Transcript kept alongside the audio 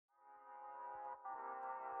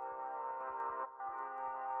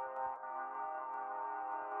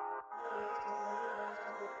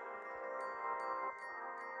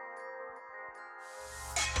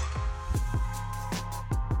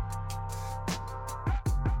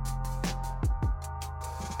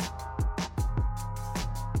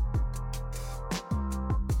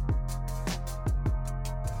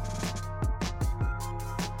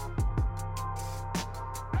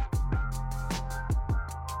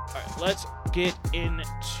let's get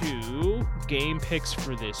into game picks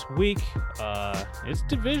for this week. It's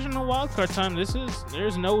divisional wildcard time.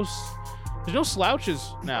 There's no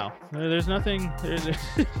slouches now. There's nothing.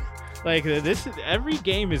 Like this, every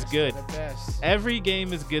game is good. Every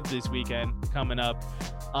game is good this weekend coming up.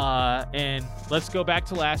 And let's go back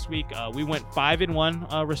to last week. We went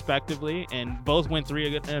 5-1 respectively, and both went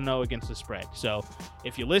 3-0 against the spread. So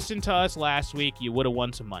if you listened to us last week, you would have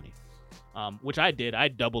won some money. Which I did. I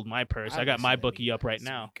doubled my purse. I got my bookie up right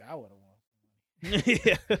now. I would have won.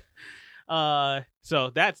 Yeah. So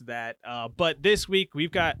that's that. But this week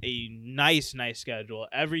we've got a nice schedule.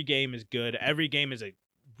 Every game is good. Every game is a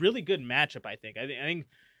really good matchup. I think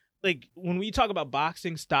like when we talk about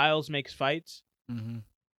boxing, styles makes fights. Mm-hmm.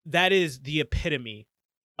 That is the epitome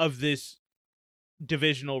of this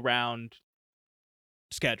divisional round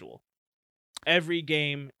schedule. Every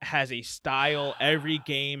game has a style. Every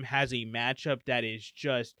game has a matchup that is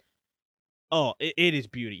just, it is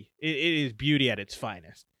beauty. It is beauty at its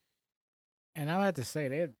finest. And I have to say,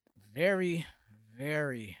 they're very,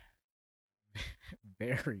 very,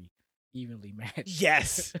 very evenly matched.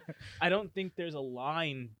 Yes. I don't think there's a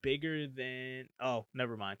line bigger than,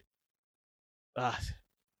 never mind.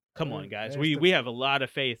 Come on, guys. We have a lot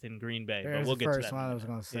of faith in Green Bay, but we'll get to that. First line I was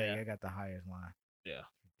going to say, I got the highest line. Yeah.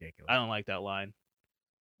 Ridiculous. I don't like that line.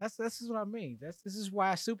 This is what I mean. This is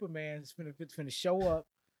why Superman is finna show up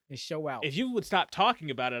and show out. If you would stop talking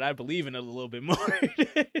about it, I believe in it a little bit more.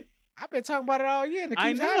 I've been talking about it all year, and it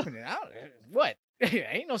keeps happening. What?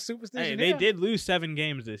 Ain't no superstition. Hey, they did lose 7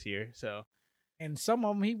 games this year, so. And some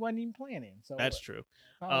of them he wasn't even playing in. So that's true.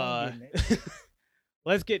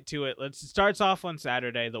 Let's get to it. It starts off on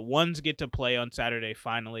Saturday. The ones get to play on Saturday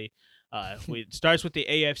finally. It starts with the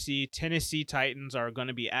AFC. Tennessee Titans are going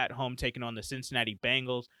to be at home taking on the Cincinnati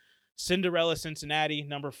Bengals. Cinderella Cincinnati,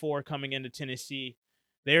 number 4, coming into Tennessee.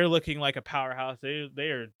 They're looking like a powerhouse. They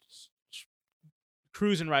are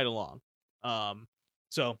cruising right along.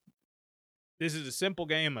 So this is a simple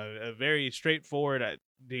game, a very straightforward.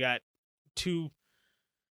 They got 2.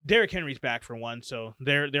 Derrick Henry's back for one, so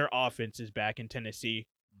their offense is back in Tennessee.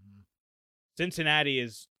 Mm-hmm. Cincinnati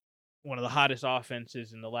is one of the hottest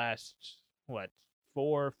offenses in the last,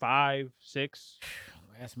 4, 5, 6?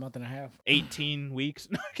 Last month and a half. 18 weeks.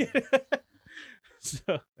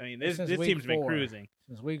 So, I mean, this team's been cruising.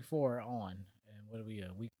 Since week 4 on. And what are we,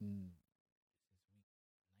 week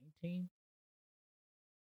 19?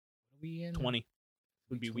 What are we in? 20.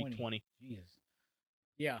 Would be week 20. Jesus.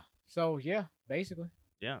 Yeah. So, yeah, basically.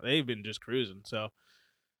 Yeah, they've been just cruising. So,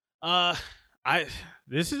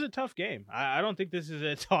 this is a tough game. I don't think this is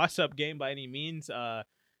a toss-up game by any means.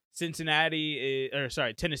 Tennessee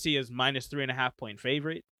is minus 3.5 point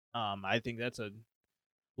favorite. I think that's a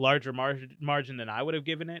larger margin than I would have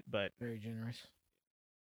given it, but very generous.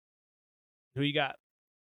 Who you got?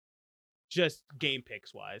 Just game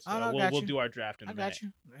picks wise. We'll do our draft in a minute. I got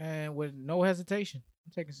you. And with no hesitation,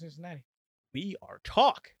 I'm taking Cincinnati. We are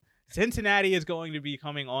talk. Cincinnati is going to be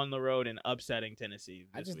coming on the road and upsetting Tennessee.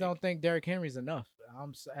 I just don't think Derrick Henry's enough. I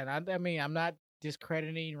mean, I'm not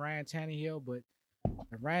discrediting Ryan Tannehill, but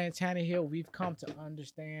Ryan Tannehill, we've come to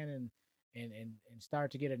understand and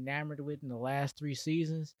start to get enamored with in the last 3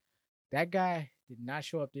 seasons. That guy did not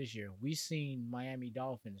show up this year. We seen Miami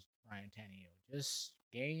Dolphins Ryan Tannehill, just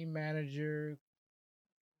game manager,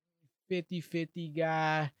 50-50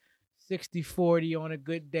 guy, 60-40 on a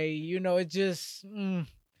good day. It just.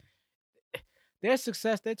 Their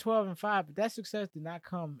success, they're 12-5, but that success did not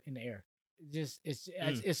come in the air.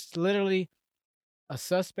 It's literally a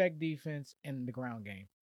suspect defense in the ground game.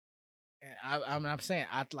 And I'm saying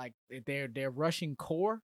their rushing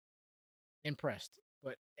core impressed,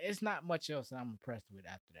 but it's not much else that I'm impressed with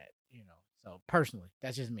after that. So personally,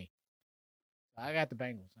 that's just me. I got the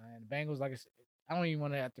Bengals, and the Bengals, like I said, I don't even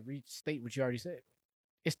want to have to restate what you already said.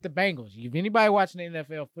 It's the Bengals. If anybody watching the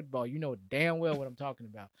NFL football, you know damn well what I'm talking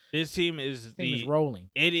about. This team is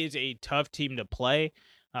rolling. It is a tough team to play.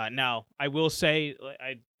 Now, I will say,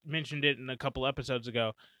 I mentioned it in a couple episodes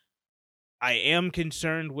ago, I am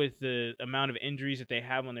concerned with the amount of injuries that they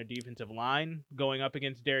have on their defensive line going up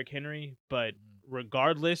against Derrick Henry. But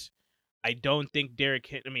regardless, I don't think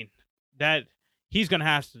that he's going to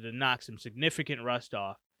have to knock some significant rust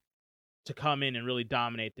off to come in and really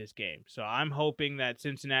dominate this game. So I'm hoping that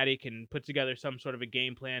Cincinnati can put together some sort of a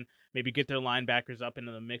game plan, maybe get their linebackers up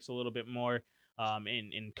into the mix a little bit more,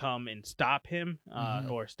 and come and stop him,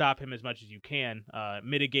 or stop him as much as you can,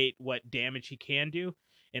 mitigate what damage he can do,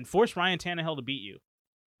 and force Ryan Tannehill to beat you.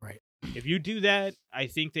 Right. If you do that, I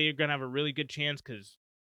think they're going to have a really good chance, because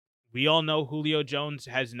we all know Julio Jones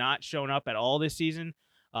has not shown up at all this season.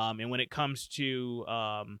 And when it comes to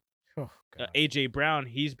AJ Brown,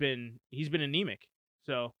 he's been anemic.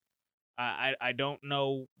 So I don't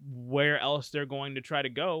know where else they're going to try to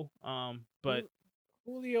go. But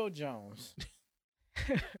Julio Jones.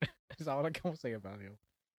 That's all I can say about him.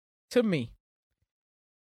 To me,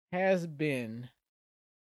 has been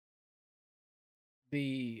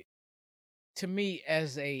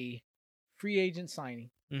as a free agent signing,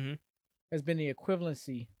 has been the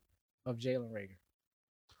equivalency of Jalen Reagor.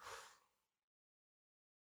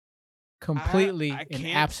 Completely and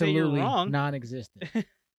absolutely non-existent.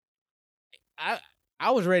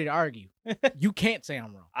 I was ready to argue. You can't say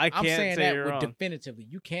I'm wrong. I'm saying that definitively.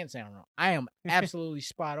 You can't say I'm wrong. I am absolutely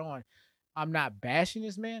spot on. I'm not bashing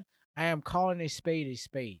this man. I am calling a spade a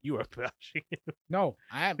spade. You are bashing him. No,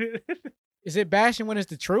 I am. Is it bashing when it's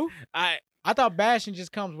the truth? I thought bashing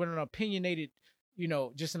just comes with an opinionated,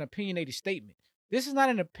 just an opinionated statement. This is not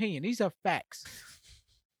an opinion. These are facts.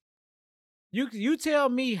 You tell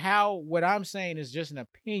me how what I'm saying is just an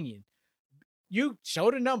opinion. You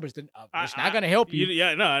show the numbers. It's not going to help you.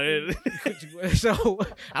 Yeah, no. So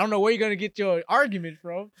I don't know where you're going to get your argument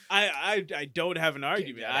from. I don't have an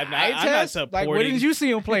argument. I'm not supporting. Like, when did you see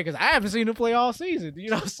him play? Because I haven't seen him play all season.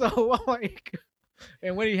 So like,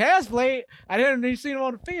 and when he has played, I didn't even see him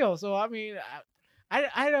on the field. So I mean,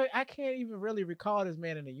 I can't even really recall this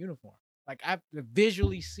man in a uniform. Like, I've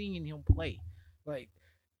visually seen him play. Like,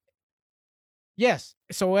 yes.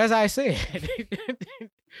 So as I said, he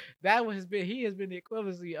has been the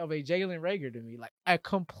equivalency of a Jalen Reagor to me, like a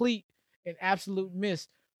complete and absolute miss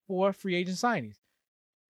for free agent signings.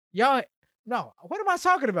 Y'all, no, what am I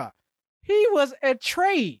talking about? He was a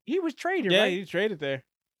trade. He was traded, right? Yeah, he traded there.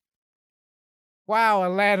 Wow,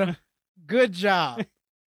 Atlanta, good job.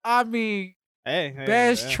 I mean,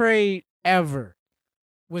 best trade ever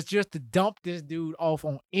was just to dump this dude off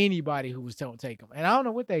on anybody who was telling to take him. And I don't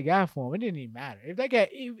know what they got for him. It didn't even matter. If they got,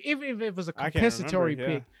 even if it was a compensatory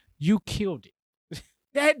pick, you killed it.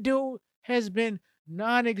 That dude has been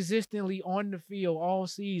non-existently on the field all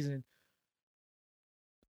season.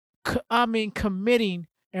 Committing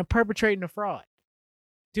and perpetrating a fraud.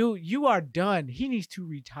 Dude, you are done. He needs to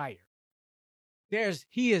retire.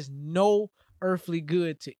 He is no earthly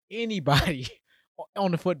good to anybody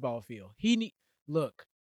on the football field. Look,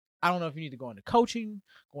 I don't know if you need to go into coaching,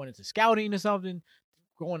 going into scouting or something,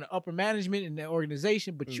 going to upper management in the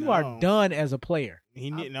organization, but you are done as a player.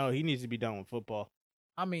 He needs to be done with football.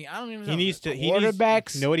 I mean, I don't even know. He needs to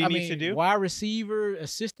quarterbacks. Know what he needs to do? Wide receiver,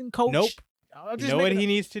 assistant coach. Nope. You know what he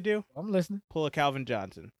needs to do? I'm listening. Pull a Calvin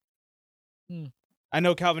Johnson. I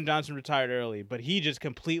know Calvin Johnson retired early, but he just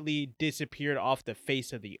completely disappeared off the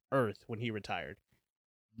face of the earth when he retired.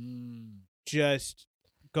 Just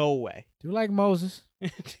go away. Do like Moses.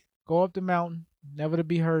 Go up the mountain, never to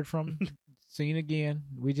be heard from, seen again.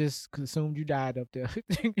 We just assumed you died up there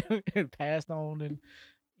and passed on. And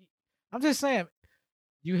I'm just saying,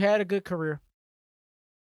 you had a good career.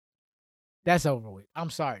 That's over with.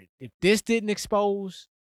 I'm sorry. If this didn't expose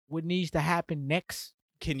what needs to happen next.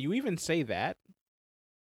 Can you even say that?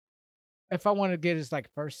 If I want to get his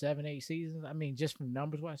first 7-8 seasons, I mean, just from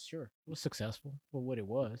numbers wise, sure. It was successful for what it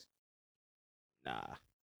was. Nah.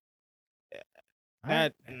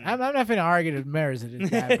 I'm not going to argue the merits of this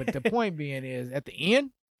guy, but the point being is, at the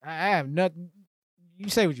end, I have nothing. You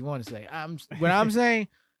say what you want to say. What I'm saying,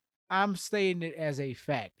 I'm stating it as a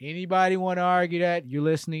fact. Anybody want to argue that? You're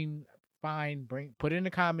listening, fine. Put it in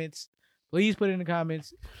the comments. Please put it in the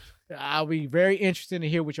comments. I'll be very interested to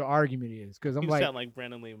hear what your argument is, because you sound like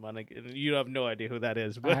Brandon Lee Monaghan. You have no idea who that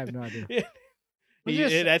is. But I have no idea.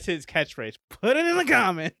 That's his catchphrase. Put it in the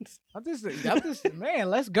comments. I'm just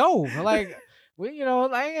man. Let's go. I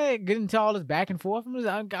ain't getting into all this back and forth.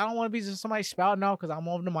 I don't want to be just somebody spouting off because I'm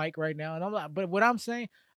on the mic right now. And I'm like, but what I'm saying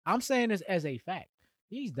this as a fact.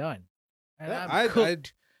 He's done. And I'm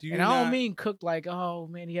cooked. I don't mean cooked like, oh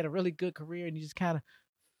man, he had a really good career and he just kind of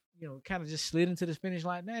just slid into the finish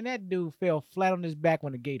line. Man, that dude fell flat on his back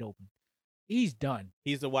when the gate opened. He's done.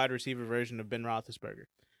 He's the wide receiver version of Ben Roethlisberger.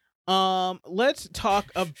 Let's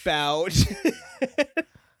talk about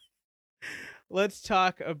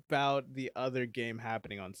the other game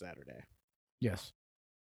happening on Saturday. Yes.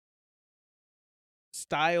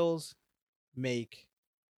 Styles make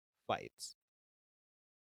fights.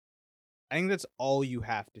 I think that's all you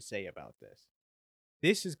have to say about this.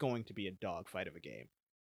 This is going to be a dogfight of a game.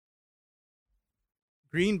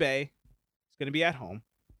 Green Bay is going to be at home.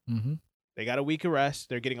 Mm-hmm. They got a week of rest.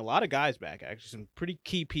 They're getting a lot of guys back, actually. Some pretty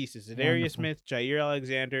key pieces. Zadarius Smith, Jair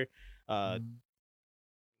Alexander,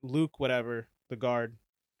 Luke, whatever, the guard.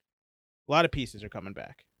 A lot of pieces are coming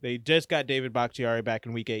back. They just got David Bakhtiari back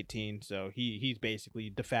in week 18, so he's basically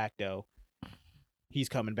de facto. He's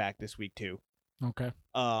coming back this week too. Okay.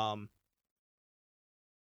 And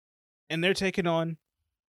they're taking on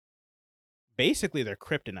basically their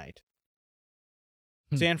kryptonite.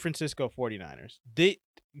 San Francisco 49ers.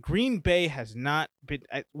 Green Bay has not been,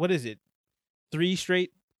 what is it? 3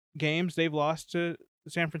 straight games they've lost to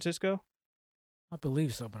San Francisco? I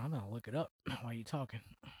believe so, but I'm going to look it up while you're talking.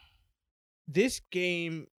 This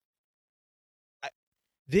game,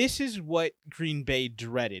 this is what Green Bay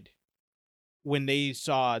dreaded when they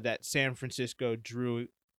saw that San Francisco drew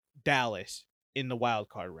Dallas in the wild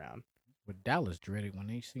card round. But Dallas dreaded when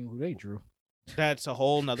they seen who they drew. That's a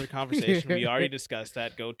whole nother conversation. We already discussed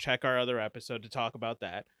that. Go check our other episode to talk about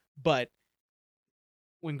that. But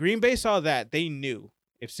when Green Bay saw that, they knew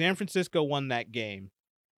if San Francisco won that game,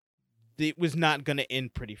 it was not going to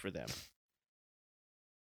end pretty for them.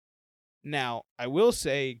 Now, I will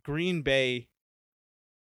say Green Bay,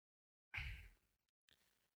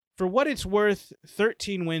 for what it's worth,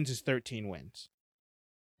 13 wins is 13 wins.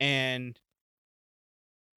 And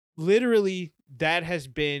literally, that has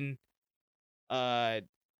been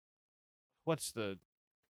what's the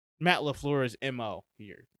Matt LaFleur's MO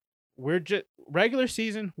here. We're just regular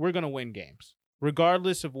season, we're going to win games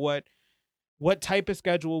regardless of what type of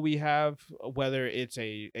schedule we have, whether it's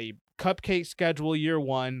a cupcake schedule year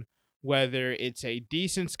 1, whether it's a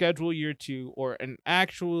decent schedule year 2, or an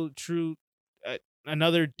actual true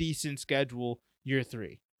another decent schedule year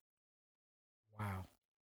 3. Wow.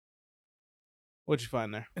 What'd you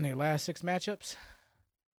find there? In their last 6 matchups,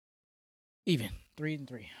 even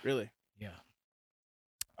 3-3. Really? Yeah.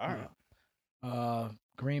 All right.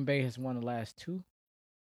 Green Bay has won the last 2,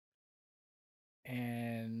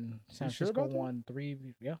 and San Francisco won 3.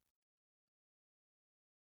 Yeah.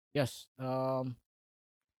 Yes.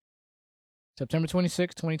 September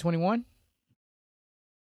 26, 2021.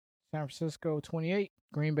 San Francisco 28,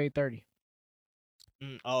 Green Bay 30.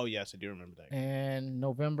 Oh yes, I do remember that. And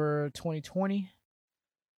November 2020,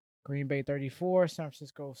 Green Bay 34, San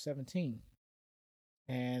Francisco 17.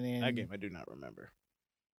 And then that game I do not remember.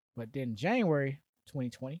 But then January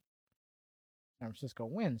 2020, San Francisco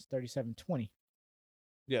wins 37-20.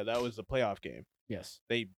 Yeah, that was the playoff game. Yes.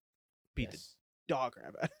 They beat the dog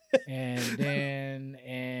crap. And then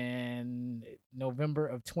in November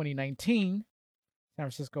of 2019, San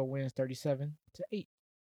Francisco wins 37-8.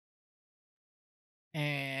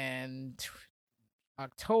 And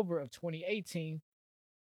October of 2018,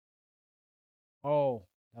 oh,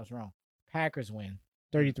 that was wrong. Packers win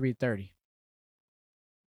 33-30.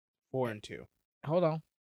 4-2. Hold on.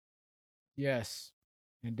 Yes.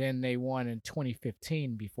 And then they won in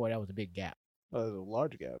 2015. Before that was a big gap. Oh, that was a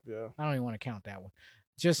large gap, yeah. I don't even want to count that one.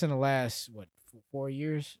 Just in the last, 4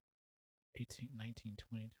 years? 18, 19,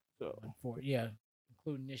 20, 4. Yeah,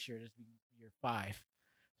 including this year. This will be year 5.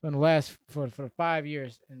 So in the last, for the 5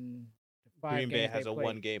 years, and the 5 Green Bay has a played,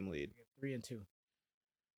 1-game lead. 3-2.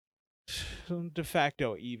 So de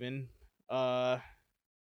facto even.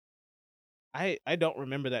 I don't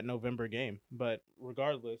remember that November game, but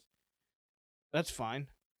regardless, that's fine.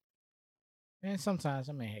 And sometimes,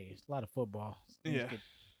 hey, it's a lot of football. Yeah. Get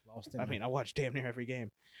lost in I watch damn near every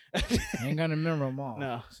game. I ain't gonna remember them all.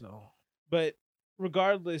 No. So, but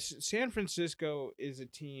regardless, San Francisco is a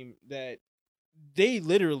team that they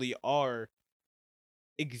literally are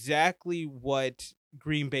exactly what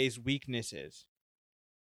Green Bay's weakness is.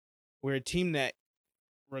 We're a team that,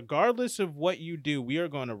 regardless of what you do, we are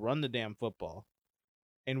going to run the damn football.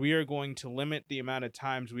 And we are going to limit the amount of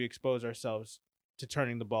times we expose ourselves to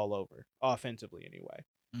turning the ball over, offensively anyway.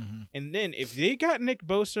 Mm-hmm. And then if they got Nick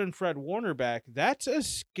Bosa and Fred Warner back, that's a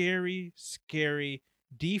scary, scary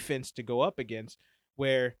defense to go up against,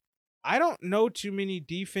 where I don't know too many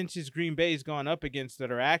defenses Green Bay's gone up against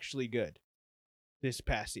that are actually good this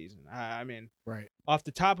past season. I mean, right off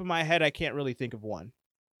the top of my head, I can't really think of one.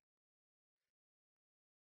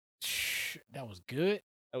 That was good.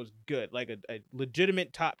 That was good. Like a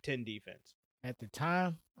legitimate top 10 defense. At the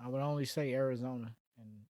time, I would only say Arizona, and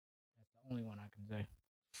that's the only one I can say.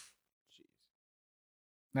 Jeez.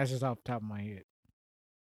 That's just off the top of my head.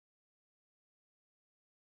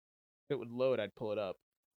 If it would load, I'd pull it up.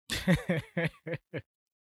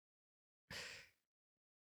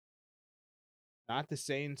 Not the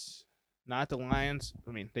Saints, not the Lions.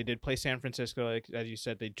 I mean, they did play San Francisco, like, as you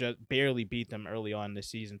said. They just barely beat them early on this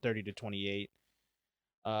season, 30-28.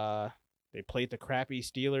 They played the crappy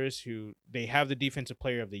Steelers, who they have the defensive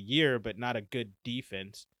player of the year, but not a good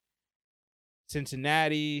defense.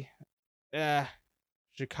 Cincinnati,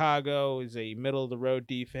 Chicago is a middle of the road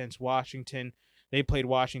defense. Washington, they played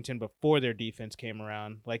Washington before their defense came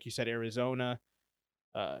around. Like you said, Arizona,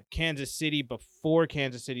 Kansas City, before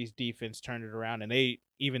Kansas City's defense turned it around, and they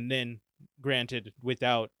even then, granted,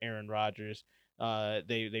 without Aaron Rodgers,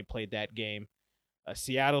 they played that game.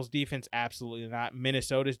 Seattle's defense, absolutely not.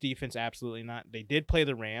 Minnesota's defense, absolutely not. They did play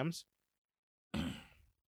the Rams.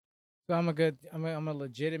 So I'm gonna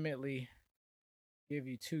legitimately give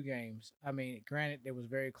you 2 games. I mean, granted, it was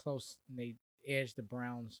very close and they edged the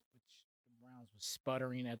Browns, which the Browns was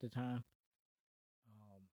sputtering at the time.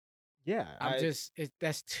 Yeah,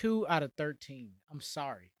 That's 2 out of 13. I'm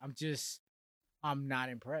sorry. I'm not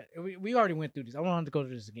impressed. We already went through this. I don't have to go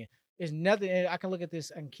through this again. There's nothing. I can look at this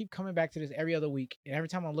and keep coming back to this every other week. And every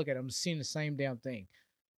time I look at it, I'm seeing the same damn thing.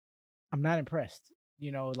 I'm not impressed.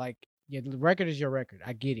 Like, yeah, the record is your record.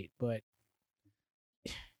 I get it. But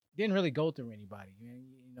didn't really go through anybody.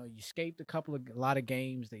 You escaped a lot of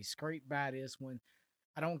games. They scraped by this one.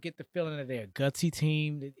 I don't get the feeling that they're a gutsy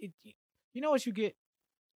team. You know what you get?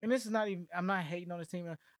 And this is not even, I'm not hating on this team.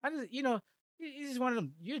 I just, it's just one of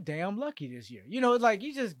them. You're damn lucky this year. Like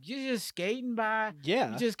you're just skating by.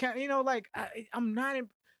 Yeah. You just kind of, like I'm not.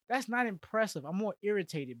 That's not impressive. I'm more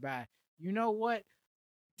irritated by. You know what?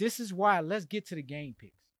 This is why. Let's get to the game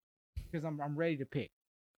picks because I'm ready to pick.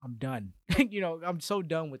 I'm done. I'm so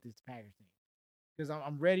done with this Packers team because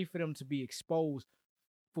I'm ready for them to be exposed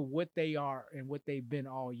for what they are and what they've been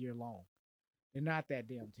all year long. They're not that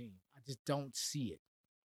damn team. I just don't see it.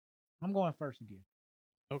 I'm going first again.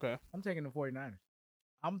 Okay. I'm taking the 49ers.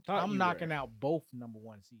 I'm knocking out both number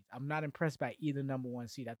 1 seeds. I'm not impressed by either number 1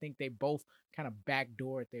 seed. I think they both kind of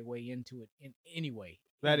backdoored their way into it in anyway.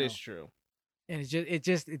 That is true. And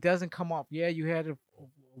it doesn't come off. Yeah, you had a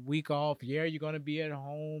week off. Yeah, you're gonna be at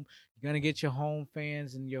home. You're gonna get your home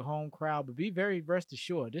fans and your home crowd. But be very rest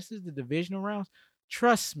assured, this is the divisional rounds.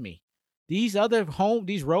 Trust me, these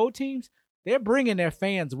road teams, they're bringing their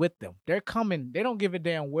fans with them. They're coming. They don't give a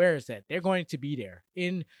damn where it's at. They're going to be there.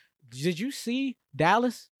 Did you see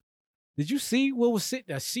Dallas? Did you see what was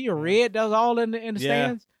sitting? A sea of red that was all in the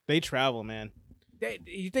stands? They travel, man.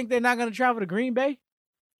 You think they're not going to travel to Green Bay?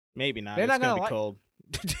 Maybe not. It's going to be cold.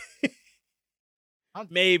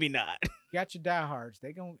 Maybe not. Got your diehards.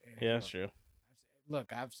 They going Yeah, that's true.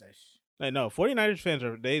 Look, I've said. No, 49ers fans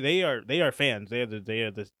are they are fans. They are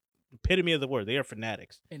the epitome of the word. They are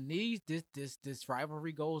fanatics. And this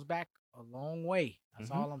rivalry goes back a long way.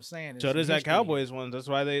 That's all I'm saying. So does that Cowboys one. That's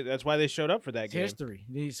why they showed up for that game. History.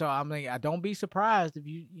 So I don't be surprised if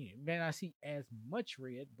you may not see as much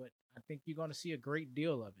red, but I think you're going to see a great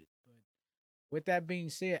deal of it. But with that being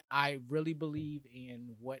said, I really believe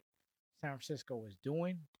in what San Francisco is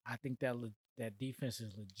doing. I think that defense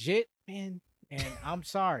is legit, man. And I'm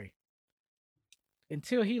sorry,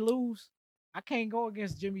 until he lose, I can't go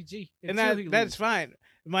against Jimmy G. And that's fine.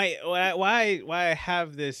 Why I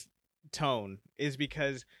have this tone is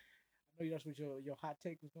because I know that's what your hot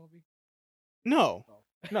take was gonna be. No,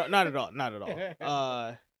 not at all, not at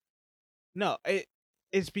all. No,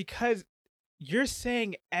 it's because you're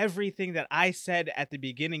saying everything that I said at the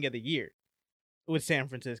beginning of the year with San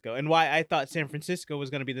Francisco and why I thought San Francisco was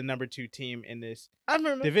going to be the number 2 team in this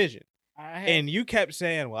division. And you kept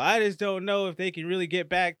saying, well, I just don't know if they can really get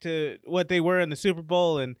back to what they were in the Super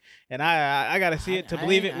Bowl. And I got to see it to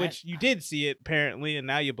believe it, which you did see it apparently. And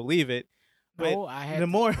now you believe it. But no, I had the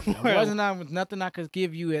more wasn't nothing I could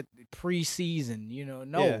give you at preseason,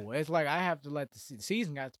 It's like I have to let the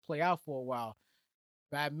season got to play out for a while.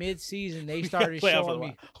 By mid-season, they started showing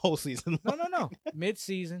me whole season. No.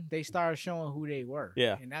 Mid-season, they started showing who they were.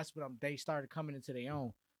 Yeah, and that's what they started coming into their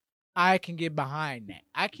own. I can get behind that.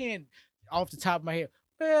 I can't, off the top of my head.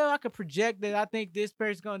 Well, I could project that I think this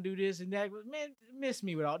person's gonna do this and that. Man, miss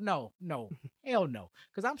me with all. No, hell no.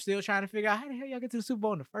 Because I'm still trying to figure out how the hell y'all get to the Super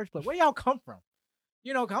Bowl in the first place. Where y'all come from?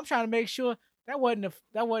 Cause I'm trying to make sure that wasn't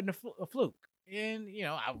a fluke. And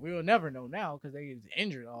we will never know now because they was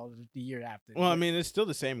injured all the year after. Well, I mean, it's still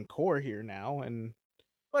the same core here now, and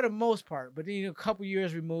for the most part. But then a couple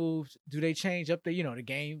years removed, do they change up the the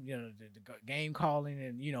game, the game calling,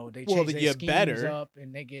 and they change their schemes up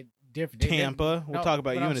and they get different. Tampa, we'll talk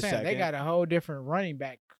about you in a second. They got a whole different running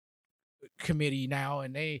back committee now,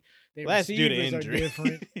 and they receivers are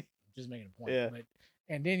different. Just making a point. Yeah.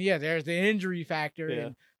 And then there's the injury factor,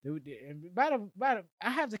 and I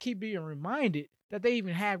have to keep being reminded that they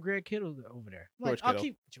even have Greg Kittle over there. I'll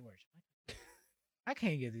keep George. I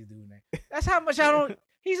can't get this dude name. That's how much I don't.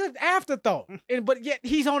 He's an afterthought, but yet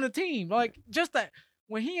he's on the team. Like just that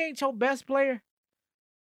when he ain't your best player,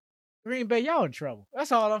 Green Bay, y'all in trouble.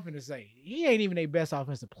 That's all I'm finna say. He ain't even their best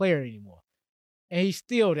offensive player anymore, and he's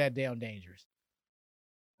still that damn dangerous.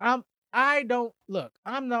 I'm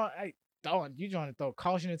not. You trying to throw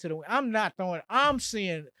caution into the wind. I'm not throwing. I'm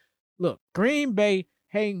seeing. Look, Green Bay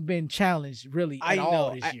ain't been challenged really at I all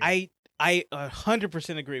know. this year. I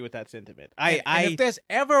 100% agree with that sentiment. And if there's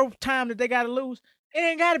ever a time that they got to lose, it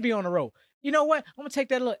ain't got to be on the road. You know what? I'm gonna take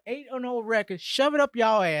that little 8-0 record, shove it up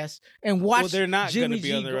y'all ass, and watch. Well, they're not Jimmy gonna be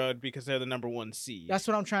G on the road because they're the number 1 seed. That's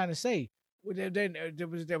what I'm trying to say.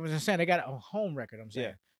 I'm saying they got a home record. I'm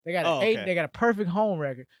saying they got okay. They got a perfect home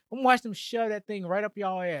record. I'm gonna watch them shove that thing right up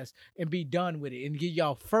y'all ass and be done with it and get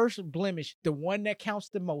y'all first blemish, the one that counts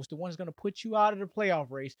the most, the one that's gonna put you out of the playoff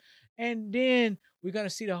race, and then we're gonna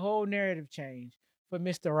see the whole narrative change for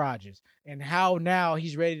Mr. Rogers and how now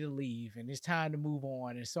he's ready to leave and it's time to move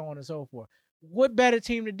on and so on and so forth. What better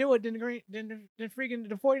team to do it than the freaking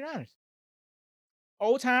the 49ers?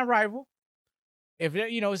 Old time rival. If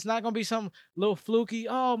it's not gonna be some little fluky.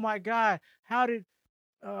 Oh my God, how did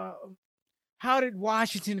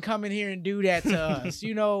Washington come in here and do that to us?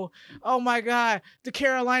 Oh my God, the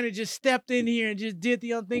Carolina just stepped in here and just did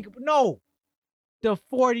the unthinkable. No, the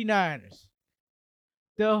 49ers.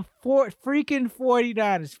 The freaking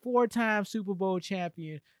 49ers, 4-time Super Bowl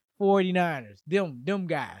champion 49ers. Them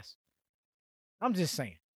guys. I'm just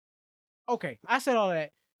saying. Okay, I said all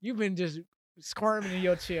that. You've been just squirming in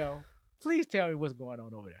your chair. Please tell me what's going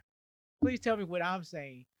on over there. Please tell me what I'm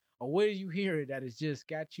saying or what are you hearing that has just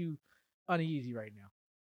got you uneasy right now?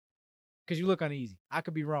 Because you look uneasy. I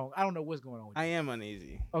could be wrong. I don't know what's going on with you. I am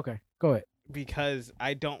uneasy. Okay, go ahead. Because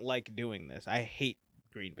I don't like doing this. I hate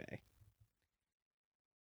Green Bay.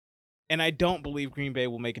 And I don't believe Green Bay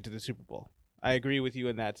will make it to the Super Bowl. I agree with you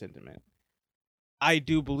in that sentiment. I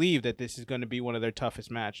do believe that this is going to be one of their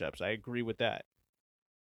toughest matchups. I agree with that.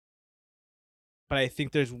 But I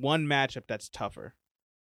think there's one matchup that's tougher.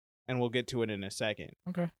 And we'll get to it in a second.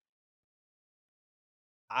 Okay.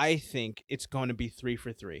 I think it's going to be 3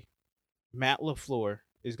 for 3. Matt LaFleur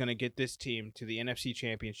is going to get this team to the NFC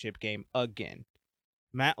Championship game again.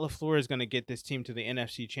 Matt LaFleur is going to get this team to the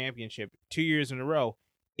NFC Championship 2 years in a row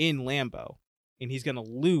in Lambeau. And he's going to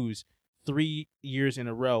lose 3 years in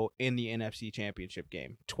a row in the NFC Championship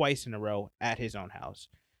game, twice in a row at his own house.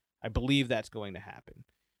 I believe that's going to happen.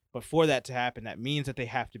 But for that to happen, that means that they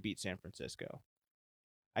have to beat San Francisco.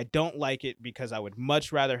 I don't like it because I would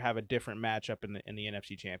much rather have a different matchup in the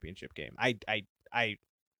NFC Championship game. I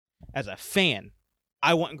as a fan,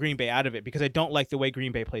 I want Green Bay out of it because I don't like the way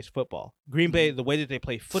Green Bay plays football. Green Bay, the way that they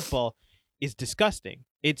play football is disgusting.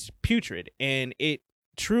 It's putrid, and it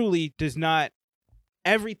truly does not.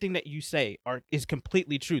 Everything that you say is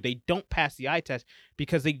completely true. They don't pass the eye test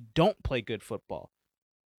because they don't play good football.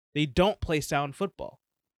 They don't play sound football.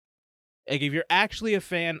 Like, if you're actually a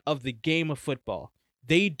fan of the game of football,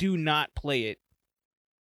 they do not play it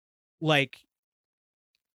like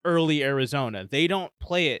early Arizona. They don't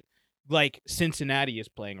play it like Cincinnati is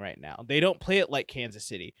playing right now. They don't play it like Kansas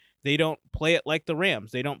City. They don't play it like the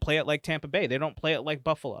Rams. They don't play it like Tampa Bay. They don't play it like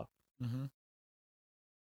Buffalo. Mm-hmm.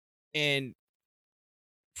 And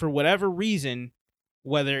for whatever reason,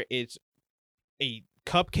 whether it's a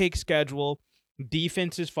cupcake schedule,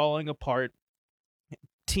 defenses falling apart,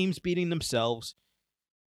 teams beating themselves,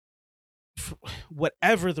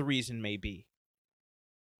 whatever the reason may be,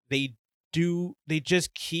 they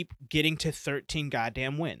just keep getting to 13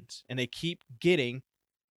 goddamn wins, and they keep getting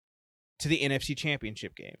to the NFC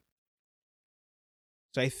Championship game.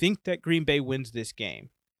 So I think that Green Bay wins this game.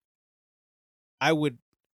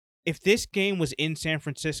 If this game was in San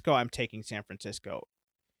Francisco, I'm taking San Francisco.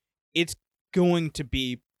 It's going to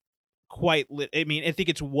be quite lit. I mean, I think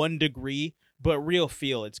it's 1 degree, but real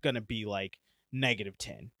feel it's going to be like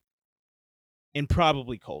 -10 and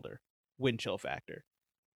probably colder wind chill factor.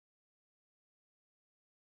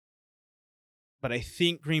 But I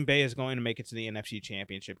think Green Bay is going to make it to the NFC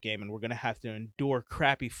Championship game, and we're going to have to endure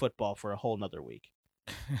crappy football for a whole nother week.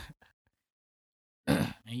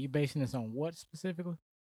 And you basing this on what specifically?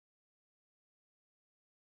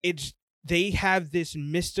 They have this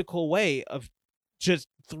mystical way of just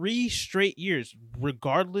 3 straight years,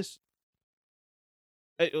 regardless.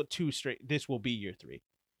 2 straight. This will be year 3.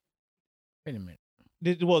 Wait a minute.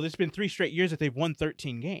 It's been 3 straight years that they've won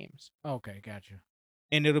 13 games. Okay, gotcha.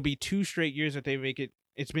 And it'll be 2 straight years that they make it.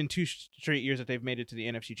 It's been 2 straight years that they've made it to the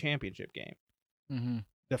NFC Championship game. Mm-hmm.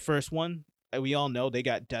 The first one, we all know they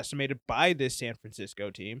got decimated by this San Francisco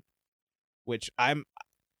team, which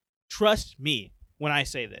trust me when I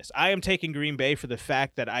say this. I am taking Green Bay for the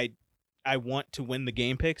fact that I want to win the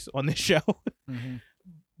game picks on this show. Mm-hmm.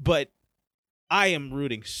 But I am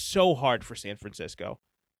rooting so hard for San Francisco.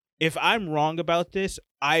 If I'm wrong about this,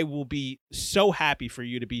 I will be so happy for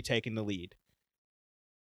you to be taking the lead.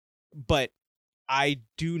 But I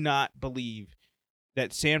do not believe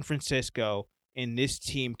that San Francisco and this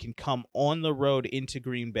team can come on the road into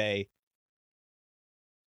Green Bay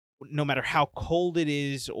no matter how cold it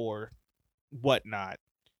is or whatnot,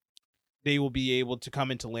 they will be able to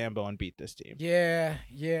come into Lambeau and beat this team. Yeah,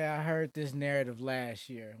 I heard this narrative last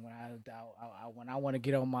year when I want to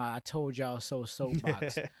get on my I told y'all so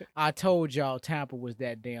soapbox. I told y'all Tampa was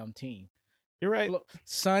that damn team. You're right.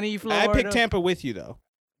 Sunny Florida. I picked Tampa with you though.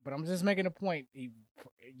 But I'm just making a point.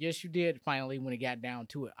 Yes, you did finally when it got down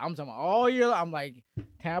to it. I'm talking all year. I'm like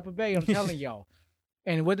Tampa Bay. I'm telling y'all.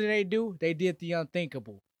 And what did they do? They did the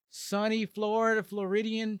unthinkable. Sunny Florida,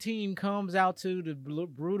 Floridian team comes out to the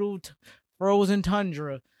brutal frozen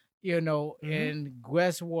tundra, and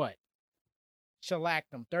guess what?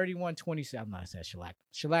 Shellacked them 31-27. I'm not saying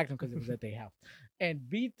shellacked them because it was at their house, and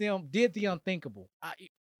beat them. Did the unthinkable.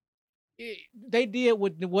 They did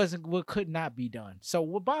what could not be done. So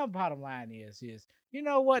what bottom line is you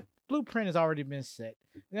know what? Blueprint has already been set.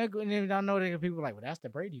 And I know there are people like, well, that's the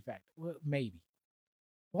Brady factor. Well, maybe.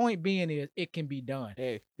 Point being is it can be done.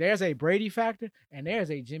 Hey, there's a Brady factor and there's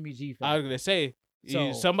a Jimmy G factor. I was gonna say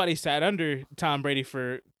somebody sat under Tom Brady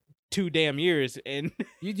for 2 damn years, and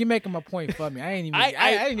you making my point for me. I didn't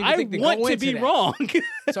even think to want to be wrong.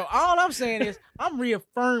 So all I'm saying is I'm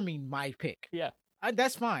reaffirming my pick. Yeah,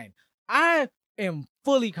 that's fine. I am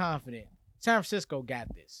fully confident San Francisco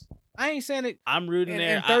got this. I ain't saying it. I'm rooting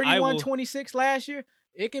there. In 31-26 last year,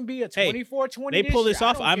 it can be a 24-20. They pull this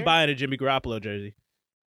off. I'm care. buying a Jimmy Garoppolo jersey.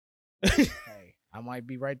 Hey, I might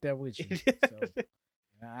be right there with you. So,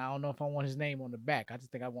 I don't know if I want his name on the back. I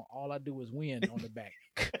just think all I do is win on the back.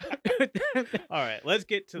 All right, let's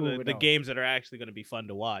get to the games that are actually going to be fun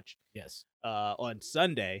to watch. Yes. On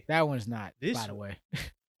Sunday. That one's not, by the way.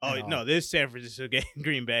 Oh, no, this San Francisco game,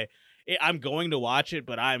 Green Bay. I'm going to watch it,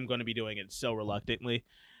 but I'm going to be doing it so reluctantly.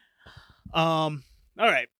 All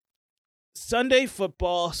right. Sunday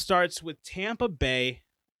football starts with Tampa Bay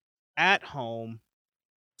at home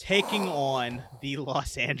taking on the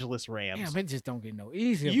Los Angeles Rams. Damn, it just don't get no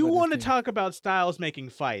easier. You want to talk about styles making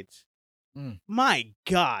fights? Mm. My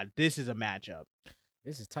God, this is a matchup.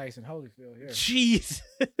 This is Tyson Holyfield here. Jesus.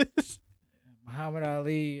 Muhammad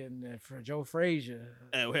Ali and Joe Frazier.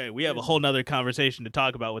 Hey, we have a whole nother conversation to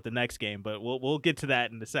talk about with the next game, but we'll get to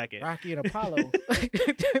that in a second. Rocky and Apollo.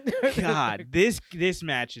 God, this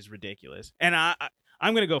match is ridiculous, and I'm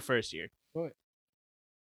gonna go first here. Go ahead.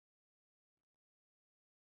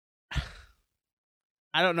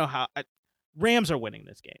 I don't know how. Rams are winning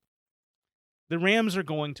this game. The Rams are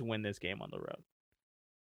going to win this game on the road.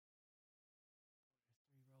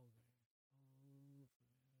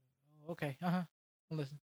 Okay.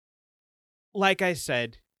 Listen. Like I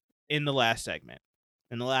said in the last segment,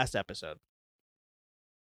 in the last episode,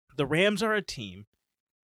 the Rams are a team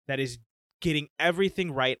that is getting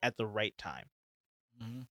everything right at the right time.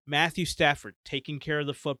 Mm-hmm. Matthew Stafford taking care of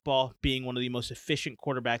the football, being one of the most efficient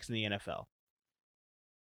quarterbacks in the NFL.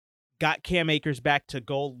 Got Cam Akers back to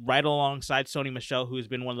goal right alongside Sony Michel, who has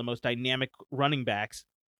been one of the most dynamic running backs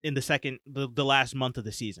in the last month of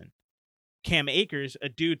the season. Cam Akers, a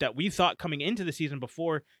dude that we thought coming into the season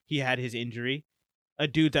before he had his injury, a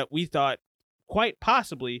dude that we thought quite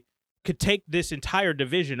possibly could take this entire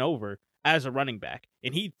division over as a running back.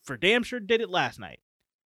 And he for damn sure did it last night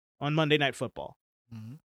on Monday Night Football.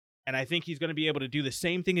 Mm-hmm. And I think he's going to be able to do the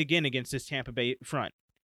same thing again against this Tampa Bay front.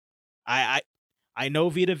 I know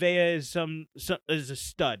Vita Vea is a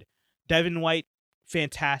stud. Devin White,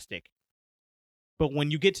 fantastic. But when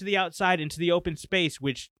you get to the outside into the open space,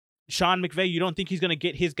 which Sean McVay, you don't think he's going to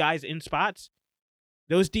get his guys in spots?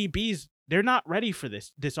 Those DBs, they're not ready for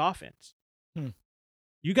this offense.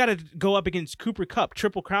 You got to go up against Cooper Kupp,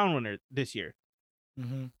 Triple Crown winner this year.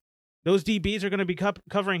 Mm-hmm. Those DBs are going to be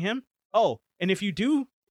covering him. Oh, and if you do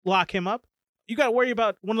lock him up, you got to worry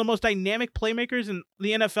about one of the most dynamic playmakers in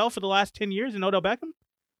the NFL for the last 10 years in Odell Beckham?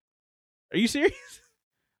 Are you serious?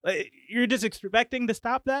 You're just expecting to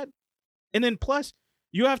stop that? And then plus,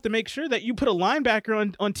 you have to make sure that you put a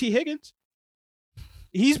linebacker on T. Higgins.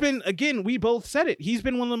 He's been, again, we both said it, he's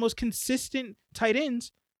been one of the most consistent tight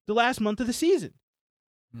ends the last month of the season.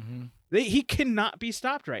 Mm-hmm. He cannot be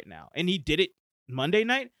stopped right now. And he did it Monday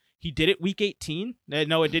night. He did it week 18.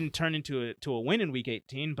 No, it didn't turn into a win in week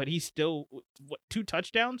 18, but he still, 2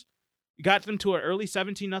 touchdowns? Got them to an early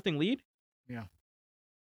 17-0 lead? Yeah.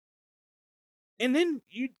 And then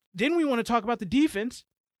we want to talk about the defense,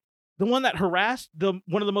 the one that harassed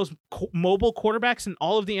one of the most mobile quarterbacks in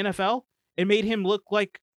all of the NFL and made him look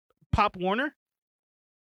like Pop Warner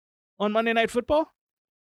on Monday Night Football?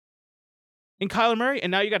 And Kyler Murray,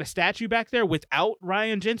 and now you got a statue back there without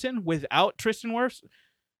Ryan Jensen, without Tristan Wirfs.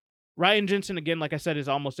 Ryan Jensen, again, like I said, is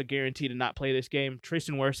almost a guarantee to not play this game.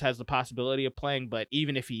 Tristan Wirfs has the possibility of playing, but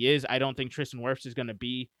even if he is, I don't think Tristan Wirfs is going to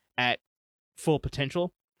be at full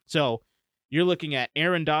potential. So you're looking at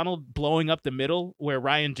Aaron Donald blowing up the middle where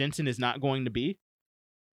Ryan Jensen is not going to be.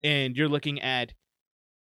 And you're looking at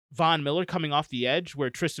Von Miller coming off the edge where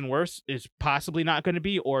Tristan Wirfs is possibly not going to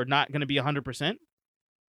be or not going to be 100%.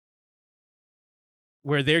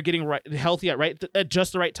 Where they're getting healthy at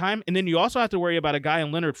just the right time. And then you also have to worry about a guy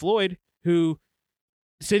in Leonard Floyd who,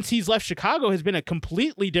 since he's left Chicago, has been a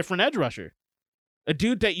completely different edge rusher. A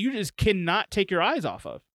dude that you just cannot take your eyes off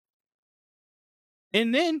of.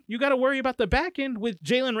 And then you got to worry about the back end with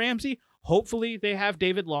Jalen Ramsey. Hopefully they have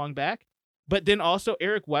David Long back. But then also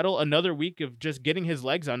Eric Weddle, another week of just getting his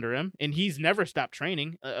legs under him. And he's never stopped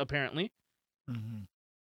training, apparently. Mm-hmm.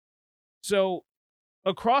 So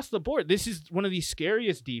across the board, this is one of the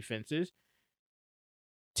scariest defenses.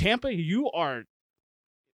 Tampa, you are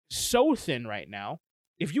so thin right now.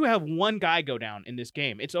 If you have one guy go down in this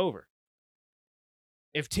game, it's over.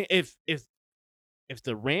 If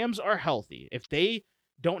the Rams are healthy, if they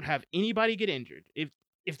don't have anybody get injured,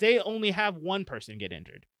 if they only have one person get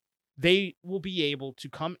injured, they will be able to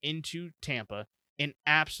come into Tampa and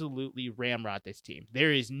absolutely ramrod this team.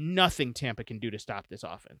 There is nothing Tampa can do to stop this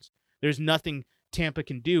offense. There's nothing Tampa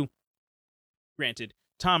can do. Granted,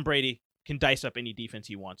 Tom Brady can dice up any defense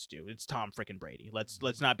he wants to. It's Tom freaking Brady.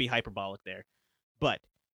 Let's not be hyperbolic there. But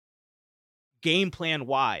game plan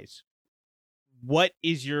wise,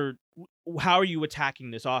 how are you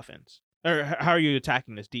attacking this offense? Or how are you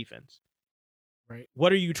attacking this defense? Right.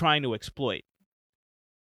 What are you trying to exploit?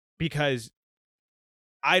 Because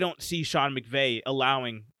I don't see Sean McVay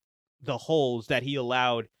allowing the holes that he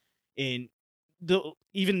allowed in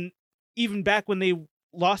even back when they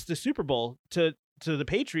lost the Super Bowl to the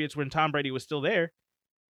Patriots when Tom Brady was still there.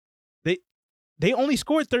 They only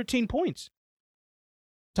scored 13 points.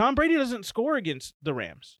 Tom Brady doesn't score against the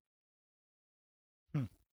Rams.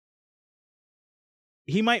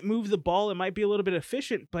 He might move the ball, it might be a little bit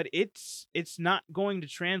efficient, but it's not going to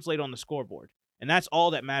translate on the scoreboard. And that's all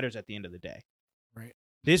that matters at the end of the day. Right.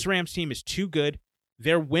 This Rams team is too good.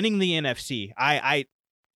 They're winning the NFC.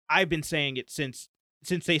 I've been saying it since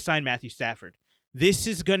they signed Matthew Stafford. This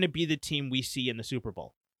is going to be the team we see in the Super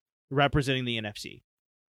Bowl representing the NFC.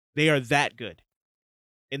 They are that good.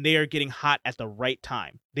 And they are getting hot at the right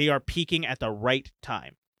time. They are peaking at the right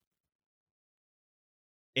time.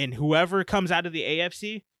 And whoever comes out of the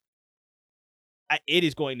AFC, it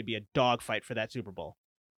is going to be a dogfight for that Super Bowl.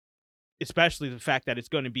 Especially the fact that it's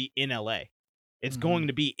going to be in LA. It's going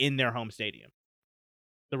to be in their home stadium.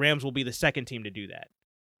 The Rams will be the second team to do that.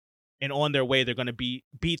 And on their way, they're going to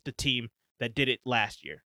beat the team that did it last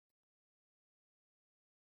year.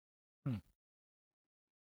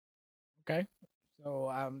 Okay. So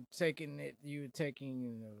I'm taking it. You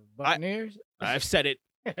taking the Buccaneers? I've said it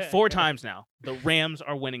 4 times now. The Rams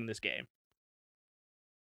are winning this game.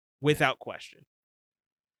 Without question.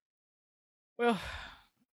 Well,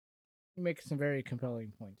 you make some very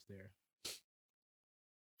compelling points there.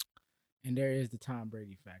 And there is the Tom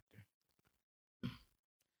Brady factor.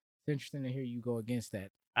 It's interesting to hear you go against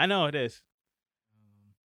that. I know it is.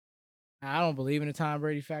 I don't believe in the Tom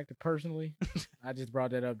Brady factor personally. I just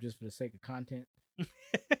brought that up just for the sake of content.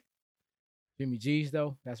 Jimmy G's,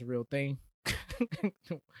 though, that's a real thing.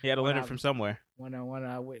 He had to learn it from somewhere. I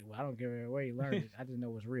don't care where he learned it. I just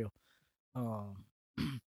know it's real. And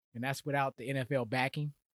that's without the NFL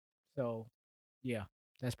backing. So, yeah,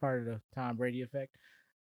 that's part of the Tom Brady effect.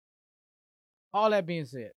 All that being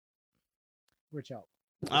said, we're chalk.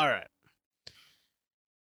 All right.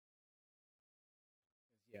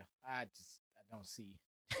 Yeah, I don't see.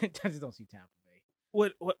 I just don't see Tampa Bay.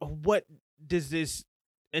 What does this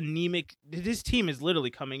anemic? This team is literally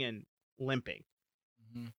coming in limping.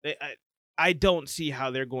 Mm-hmm. I don't see how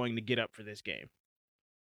they're going to get up for this game,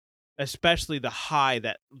 especially the high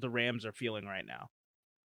that the Rams are feeling right now.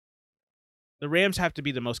 The Rams have to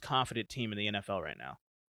be the most confident team in the NFL right now.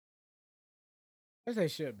 As they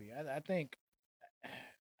should be. I think.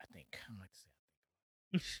 I'm like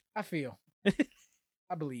to say. I feel.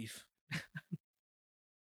 I believe.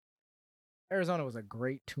 Arizona was a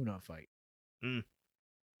great tune-up fight. And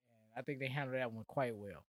I think they handled that one quite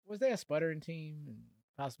well. Was they a sputtering team and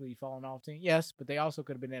possibly falling off team? Yes, but they also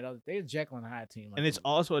could have been that other. They a Jekyll and Hyde team. And it's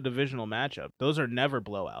also a divisional matchup. Those are never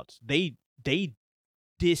blowouts. They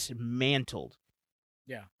dismantled.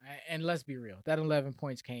 Yeah, and let's be real. That 11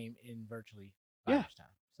 points came in virtually garbage time.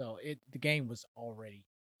 So the game was already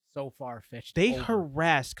so far-fetched. They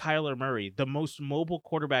harassed Kyler Murray, the most mobile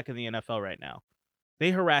quarterback in the NFL right now.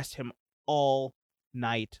 They harassed him all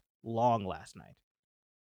night long last night.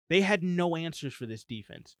 They had no answers for this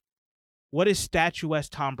defense. What is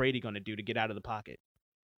statuesque Tom Brady going to do to get out of the pocket?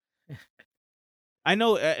 I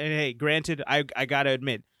know, hey, granted, I got to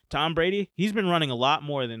admit, Tom Brady, he's been running a lot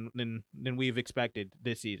more than we've expected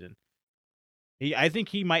this season. I think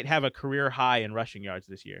he might have a career high in rushing yards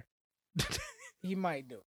this year. He might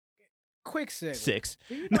do. Quick segue. 6.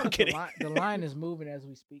 Do you know No kidding. the line is moving as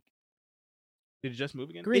we speak? Did it just move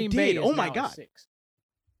again? Green it Bay did. is Oh my now god. at 6.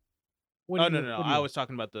 No. I was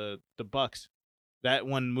talking about the Bucks. That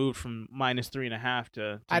one moved from -3.5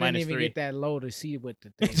 to I didn't -3. even get that low to see what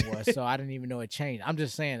the thing was, so I didn't even know it changed. I'm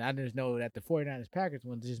just saying, I just know that the 49ers Packers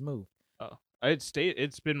one just moved. Oh, it's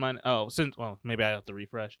been mine. Oh, maybe I have to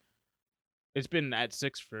refresh. It's been at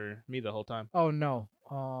 6 for me the whole time. Oh no.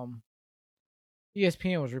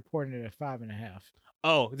 ESPN was reporting it at 5.5.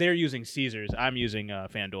 Oh, they're using Caesars. I'm using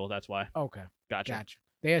FanDuel. That's why. Okay, Gotcha.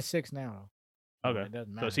 They had 6 now. Okay, it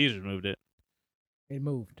doesn't matter. So Caesars moved it. It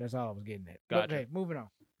moved. That's all I was getting at. Gotcha. Okay, moving on.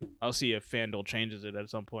 I'll see if FanDuel changes it at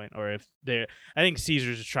some point, or if they're. I think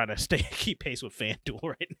Caesars is trying to keep pace with FanDuel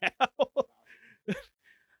right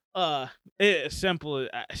now. It's simple.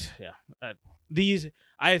 These.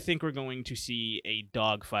 I think we're going to see a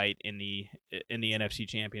dogfight in the NFC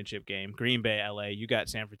Championship game. Green Bay, LA. You got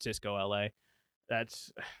San Francisco, LA.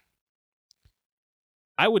 That's.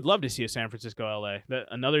 I would love to see a San Francisco, LA.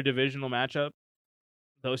 Another divisional matchup.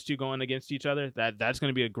 Those two going against each other. That's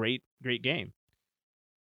going to be a great game.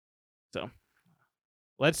 So,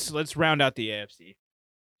 let's round out the AFC.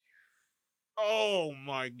 Oh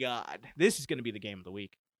my God, this is going to be the game of the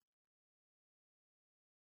week.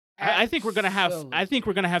 I think we're gonna have. I think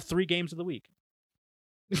we're gonna have 3 games of the week.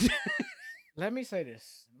 Let me say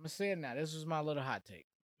this. I'm gonna say it now. This was my little hot take.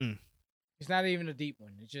 Mm. It's not even a deep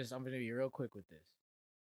one. It's just I'm gonna be real quick with this.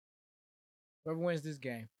 Whoever wins this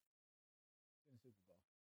game.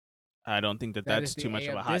 I don't think that's too much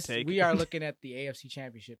of a hot take. We are looking at the AFC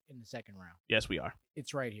Championship in the second round. Yes, we are.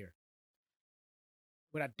 It's right here.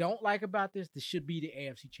 What I don't like about this should be the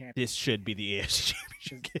AFC Championship. This should be the AFC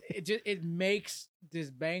Championship. It makes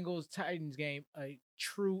this Bengals-Titans game a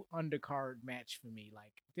true undercard match for me.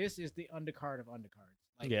 Like, this is the undercard of undercards.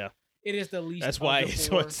 Like, yeah. It is the least. That's why it's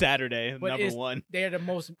on Saturday, number 1. They're the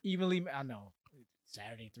most evenly. I know.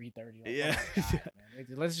 Saturday, 3:30. Yeah. Oh God, man.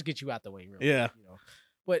 Let's just get you out the way, really. Yeah.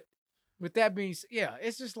 But with that being said, yeah,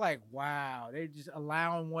 it's just like, wow, they're just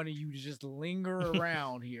allowing one of you to just linger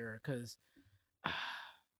around here because.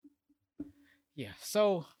 Yeah,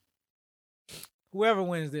 so whoever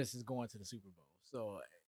wins this is going to the Super Bowl. So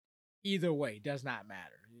either way, does not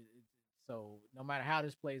matter. So no matter how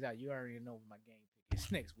this plays out, you already know what my game pick is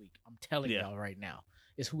next week. I'm telling y'all right now.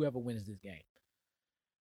 It's whoever wins this game.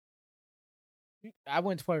 I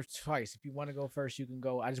went first twice. If you want to go first, you can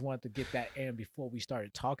go. I just wanted to get that in before we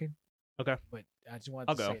started talking. Okay. But I just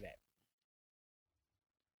wanted to say that.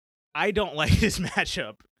 I don't like this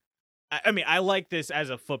matchup. I mean, I like this as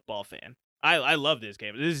a football fan. I love this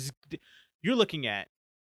game. You're looking at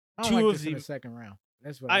two of in the second round.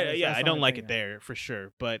 That's what. I don't like it there for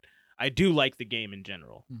sure, but I do like the game in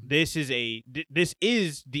general. Mm-hmm. This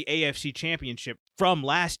is the AFC Championship from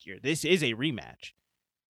last year. This is a rematch.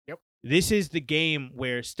 Yep. This is the game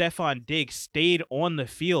where Stephon Diggs stayed on the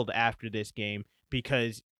field after this game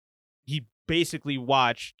because he basically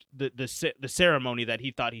watched the ceremony that he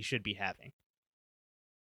thought he should be having.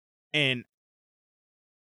 And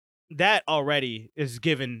that already is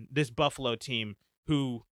given this Buffalo team,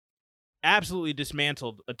 who absolutely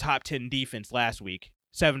dismantled a top 10 defense last week,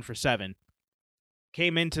 7 for 7,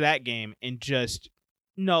 came into that game and just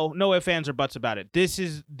no ifs, ands, or buts about it. This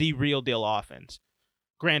is the real deal offense.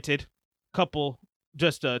 Granted,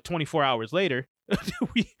 24 hours later,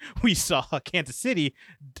 we saw Kansas City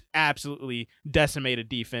absolutely decimate a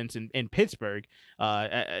defense in Pittsburgh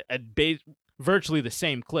at virtually the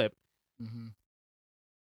same clip. Mm-hmm.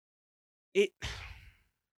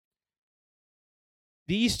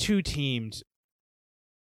 These two teams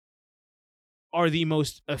are the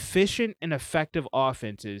most efficient and effective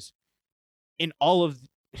offenses in all of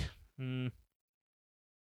in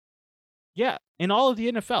all of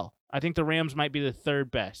the NFL. I think the Rams might be the 3rd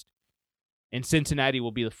best, and Cincinnati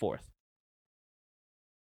will be the 4th.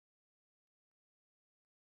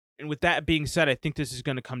 And with that being said, I think this is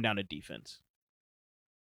going to come down to defense.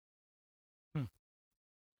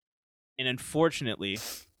 And unfortunately,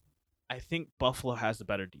 I think Buffalo has the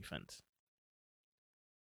better defense.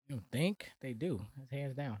 You think they do? That's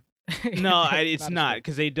hands down. No, it's not,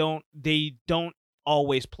 because they don't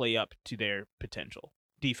always play up to their potential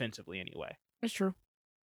defensively anyway. That's true.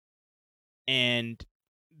 And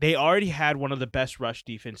they already had one of the best rush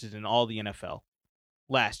defenses in all the NFL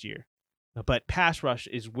last year. But pass rush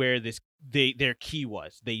is where their key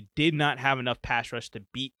was. They did not have enough pass rush to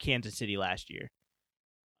beat Kansas City last year.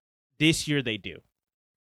 This year they do.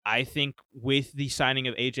 I think with the signing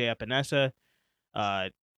of AJ Epinesa,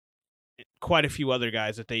 quite a few other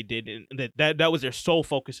guys that they did, that was their sole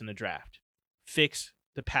focus in the draft. Fix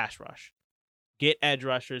the pass rush. Get edge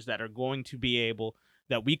rushers that are going to be able,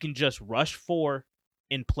 that we can just rush for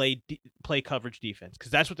and play coverage defense,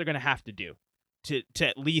 because that's what they're going to have to do to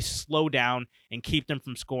at least slow down and keep them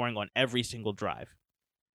from scoring on every single drive.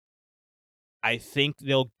 I think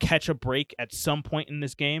they'll catch a break at some point in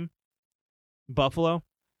this game, Buffalo,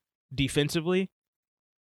 defensively.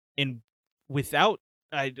 And without,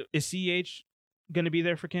 is CH going to be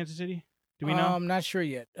there for Kansas City? Do we know? I'm not sure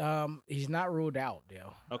yet. He's not ruled out,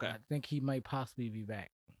 Dale. Okay. I think he might possibly be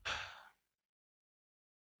back.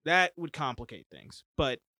 That would complicate things.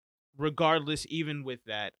 But regardless, even with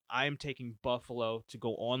that, I'm taking Buffalo to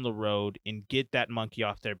go on the road and get that monkey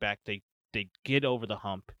off their back. They get over the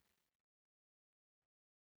hump.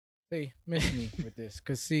 See, miss me with this.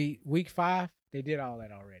 Because, see, week 5, they did all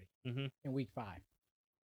that already. Mm-hmm. In week 5.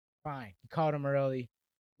 Fine. You caught him early.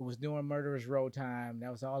 It was doing murderous road time.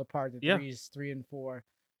 That was all a part of the 3 and 4.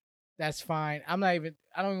 That's fine. I don't even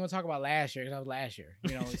want to talk about last year, because that was last year.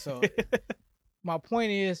 So my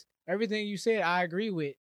point is, everything you said, I agree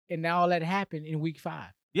with. And now all that happened in week 5.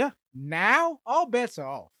 Yeah. Now all bets are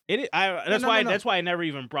off. That's why I never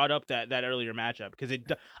even brought up that earlier matchup, because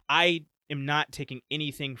I am not taking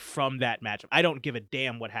anything from that matchup. I don't give a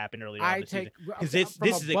damn what happened earlier on the season, because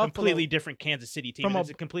this is a completely different Kansas City team. It's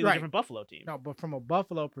a completely different Buffalo team. No, but from a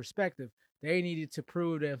Buffalo perspective, they needed to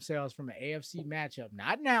prove themselves from an AFC matchup.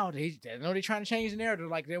 Not now. They know they're trying to change the narrative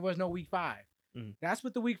like there was no week 5. Mm-hmm. That's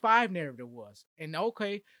what the week 5 narrative was. And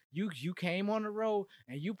okay, you came on the road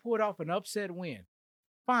and you pulled off an upset win.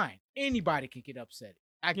 Fine. Anybody can get upset.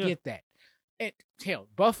 I get that. And hell,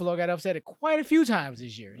 Buffalo got upset quite a few times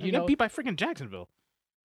this year. You got beat by freaking Jacksonville.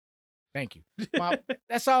 Thank you.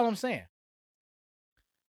 That's all I'm saying.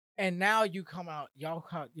 And now you come out, you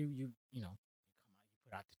put out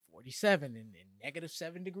the 47 in negative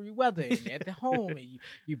 7-degree weather and at the home, and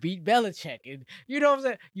you beat Belichick, and you know what I'm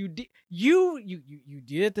saying. You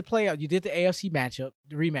did the playoff, you did the AFC matchup,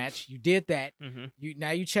 the rematch. You did that. Mm-hmm.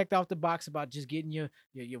 You checked off the box about just getting your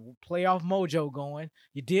playoff mojo going.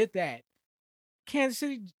 You did that. Kansas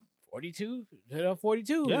City 42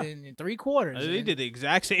 in 3 quarters. They did the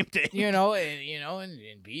exact same thing.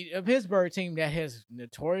 And beat a Pittsburgh team that has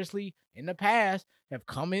notoriously in the past have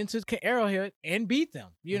come into Arrowhead and beat them.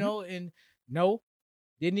 And no,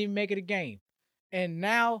 didn't even make it a game. And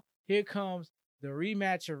now here comes the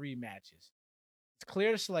rematch of rematches. It's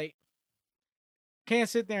clear the slate. Can't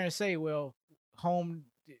sit there and say, well, home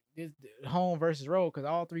versus road, because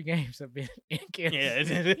all 3 games have been in Kansas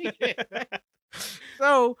City.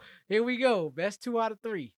 So here we go. Best 2 out of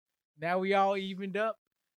 3. Now we all evened up,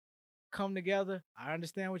 come together. I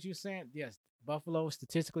understand what you're saying. Yes, Buffalo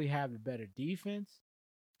statistically have the better defense.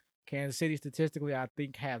 Kansas City statistically, I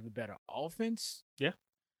think, have the better offense. Yeah.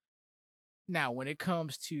 Now, when it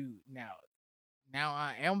comes to now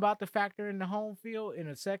I am about to factor in the home field in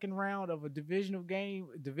a second round of a divisional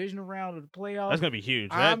round of the playoffs. That's going to be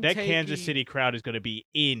huge. That Kansas City crowd is going to be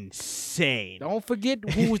insane. Don't forget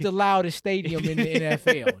who's the loudest stadium in the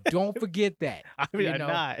NFL. Don't forget that. I'm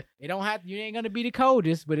not. You ain't going to be the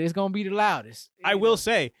coldest, but it's going to be the loudest. I will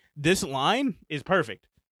say, this line is perfect.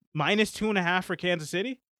 -2.5 for Kansas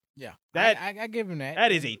City. Yeah. I give him that.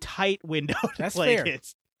 That is a tight window to play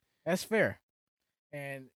against. That's fair.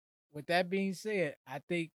 And with that being said, I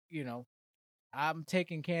think, I'm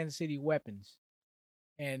taking Kansas City weapons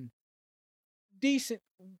and decent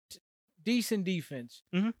defense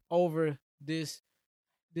over this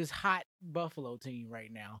hot Buffalo team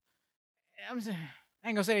right now. I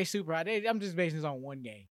ain't gonna say they super hot. I'm just basing this on one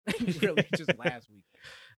game, really, just last week.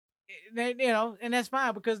 And that's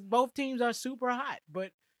fine because both teams are super hot.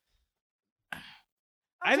 But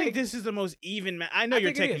I think this is the most even. I know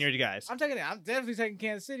you're taking your guys. I'm taking it. I'm definitely taking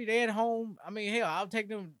Kansas City. They at home. I mean, hell, I'll take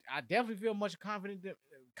them. I definitely feel much confident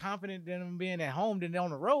in them being at home than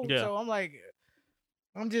on the road. Yeah. So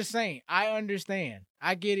I'm just saying. I understand.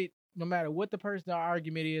 I get it. No matter what the personal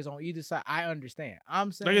argument is on either side, I understand.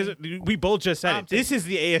 I'm saying we both just said it. This is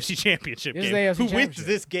the AFC Championship game. Who wins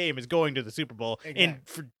this game is going to the Super Bowl, and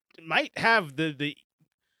might have the.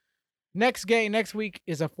 Next week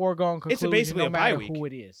is a foregone conclusion. It's basically no matter a bye week. Who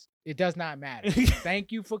it is. It does not matter.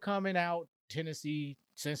 Thank you for coming out, Tennessee,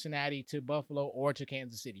 Cincinnati, to Buffalo, or to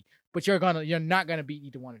Kansas City. But you're not gonna beat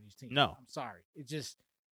either one of these teams. No. I'm sorry. It just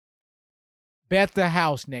bet the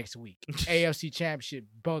house next week. AFC Championship.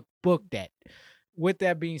 Book that. With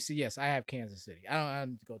that being said, yes, I have Kansas City. I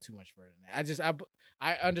don't go too much further than that.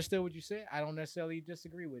 I understood what you said. I don't necessarily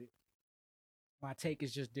disagree with it. My take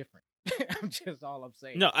is just different. I'm just all I'm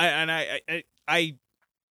saying. No, I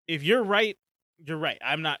if you're right, you're right.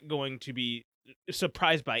 I'm not going to be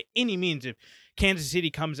surprised by any means if Kansas City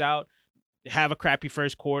comes out, have a crappy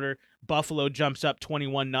first quarter, Buffalo jumps up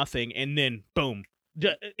 21-0, and then boom.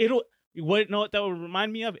 It'll what that will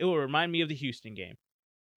remind me of? It will remind me of the Houston game.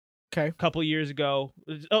 Okay. A couple years ago.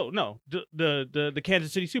 Oh no, the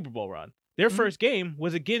Kansas City Super Bowl run. Their first game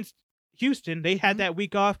was against Houston. They had that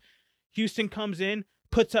week off. Houston comes in,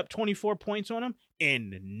 puts up 24 points on them,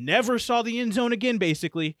 and never saw the end zone again,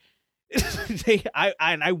 basically.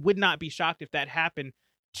 I would not be shocked if that happened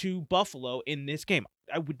to Buffalo in this game.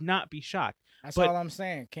 I would not be shocked. That's all I'm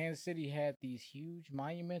saying. Kansas City had these huge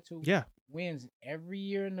monumental wins every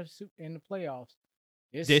year in the playoffs.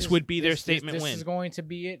 This would be their statement win. This is going to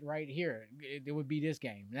be it right here. It would be this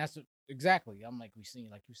game. And that's exactly. I'm like we seen,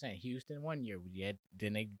 like you're saying, Houston one year.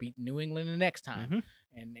 Then they beat New England the next time,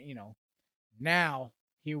 and now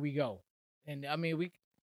here we go. And I mean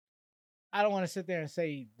I don't want to sit there and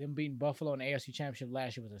say them beating Buffalo in the AFC Championship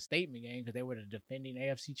last year was a statement game because they were the defending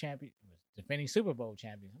AFC champion, defending Super Bowl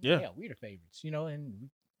champions. Yeah, we're the favorites, and we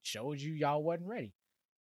showed y'all wasn't ready.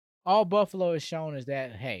 All Buffalo has shown is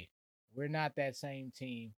that, hey, we're not that same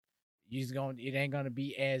team. It ain't gonna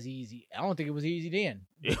be as easy. I don't think it was easy then.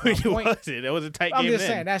 It wasn't. It was a tight game. I'm just then.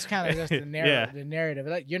 saying that's kind of just the narrative. The narrative.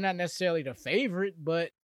 Like, you're not necessarily the favorite,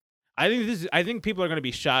 but I think people are gonna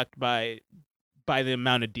be shocked by the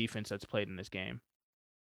amount of defense that's played in this game.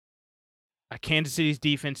 Kansas City's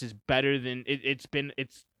defense is better than it's been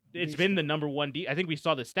the number one. I think we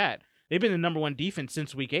saw the stat. They've been the number one defense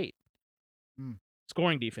since week 8.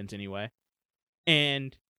 Scoring defense anyway.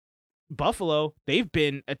 And Buffalo, they've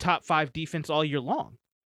been a top 5 defense all year long.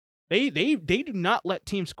 They do not let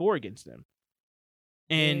teams score against them.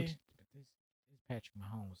 And Patrick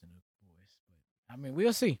Mahomes and the boys, but I mean,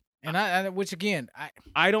 we'll see. And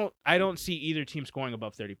I don't see either team scoring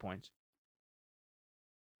above 30 points.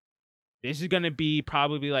 This is going to be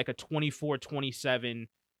probably like a 24-27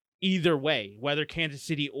 either way, whether Kansas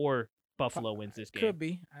City or Buffalo wins this game. Could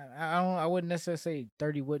be. I wouldn't necessarily say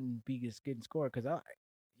 30 wouldn't be getting scored because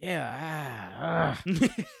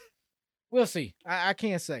we'll see. I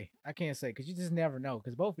can't say because you just never know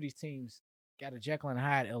because both of these teams got a Jekyll and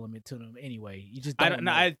Hyde element to them anyway. You just don't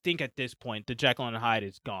know. I think at this point the Jekyll and Hyde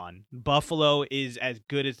is gone. Buffalo is as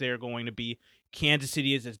good as they're going to be. Kansas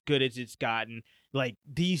City is as good as it's gotten. Like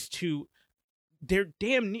these two, they're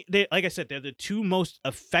like I said, they're the two most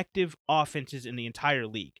effective offenses in the entire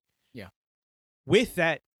league. Yeah. With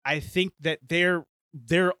that, I think that they're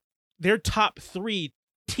top 3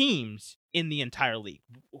 teams in the entire league.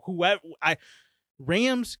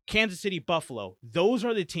 Rams, Kansas City, Buffalo, those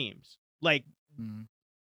are the teams. Like,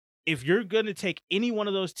 if you're going to take any one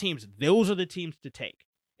of those teams, those are the teams to take.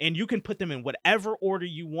 And you can put them in whatever order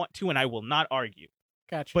you want to, and I will not argue.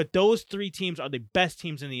 Gotcha. But those 3 teams are the best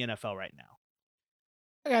teams in the NFL right now.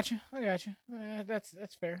 I got you.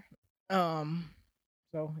 That's fair.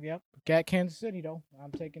 So, yep. Got Kansas City, though.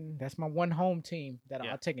 That's my one home team that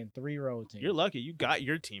I'm taking 3 road teams. You're lucky. You got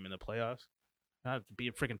your team in the playoffs. Not to be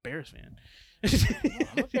a freaking Bears fan.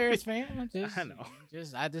 I'm a Bears fan. I know.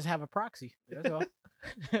 I just have a proxy. That's all.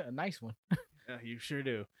 A nice one. Yeah, you sure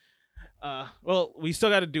do. Well, we still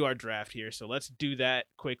got to do our draft here, so let's do that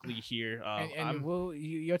quickly here.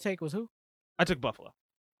 Your take was who? I took Buffalo.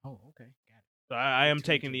 Oh, okay. Got it. So I am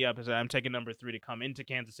taking the opposite. I'm taking number 3 to come into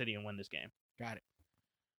Kansas City and win this game. Got it.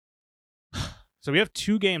 So we have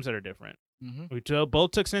 2 games that are different. Mm-hmm. We both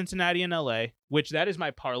took Cincinnati and LA, which that is my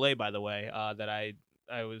parlay, by the way, that I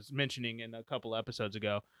was mentioning in a couple episodes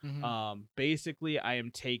ago. Mm-hmm. Basically, I am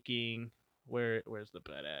taking where's the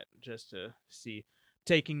bet at just to see.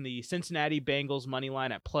 Taking the Cincinnati Bengals money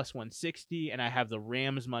line at plus 160, and I have the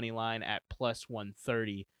Rams money line at plus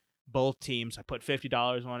 130. Both teams, I put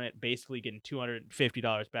 $50 on it, basically getting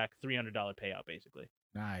 $250 back, $300 payout, basically.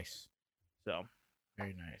 Nice. So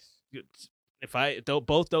very nice. If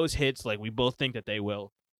both those hits, like we both think that they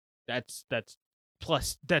will, that's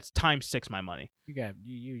times 6 my money. You got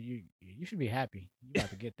you should be happy. You about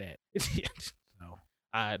to get that. So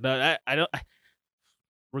I don't.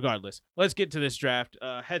 Regardless, let's get to this draft.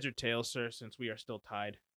 Heads or tails, sir, since we are still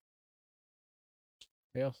tied.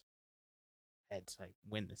 Tails. Heads. I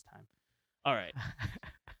win this time. All right.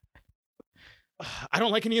 I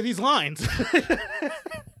don't like any of these lines.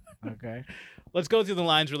 Okay. Let's go through the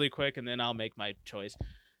lines really quick, and then I'll make my choice.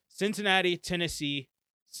 Cincinnati, Tennessee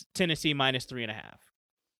minus 3.5.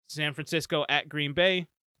 San Francisco at Green Bay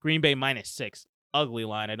minus 6. Ugly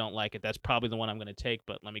line. I don't like it. That's probably the one I'm going to take,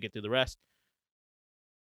 but let me get through the rest.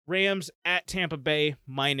 Rams at Tampa Bay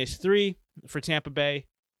minus 3 for Tampa Bay.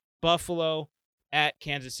 Buffalo at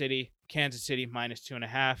Kansas City. Kansas City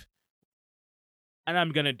 -2.5. And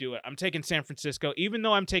I'm going to do it. I'm taking San Francisco. Even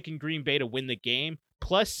though I'm taking Green Bay to win the game,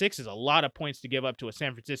 +6 is a lot of points to give up to a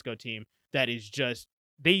San Francisco team that is just,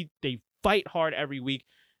 they fight hard every week.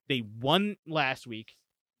 They won last week.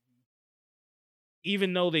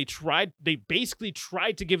 Even though they basically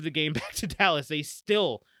tried to give the game back to Dallas, they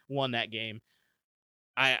still won that game.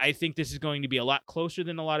 I think this is going to be a lot closer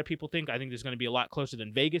than a lot of people think. I think this is going to be a lot closer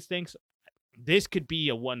than Vegas thinks. This could be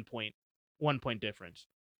a 1 point difference.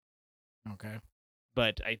 Okay.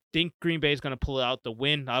 But I think Green Bay is going to pull out the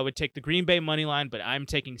win. I would take the Green Bay money line, but I'm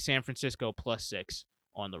taking San Francisco +6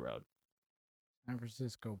 on the road. San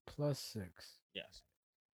Francisco +6. Yes.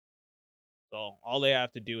 So all they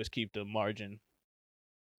have to do is keep the margin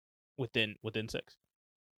within 6.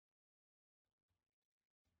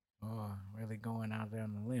 Oh, really going out there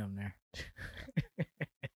on the limb there.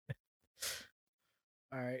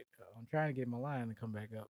 All right. I'm trying to get my line to come back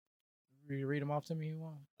up. Read them off to me, you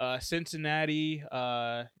want? Cincinnati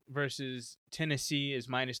versus Tennessee is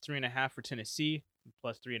 -3.5 for Tennessee,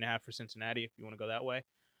 +3.5 for Cincinnati if you want to go that way.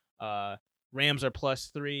 Rams are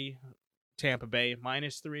 +3, Tampa Bay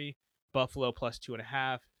 -3, Buffalo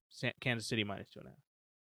 +2.5, Kansas City -2.5.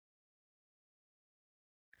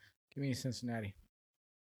 Give me Cincinnati.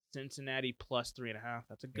 Cincinnati +3.5.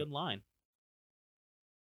 That's a good line.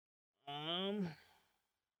 All right.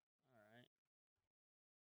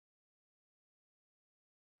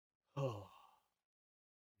 Oh.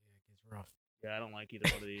 Yeah, it gets rough. Yeah, I don't like either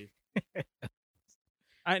one of these.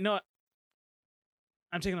 I know.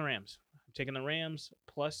 I'm taking the Rams. I'm taking the Rams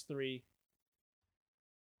 +3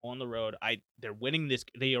 on the road. They're winning this.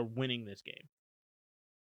 They are winning this game.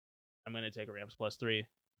 I'm gonna take a Rams +3.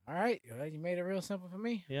 All right, well, you made it real simple for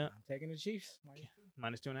me. Yeah, I'm taking the Chiefs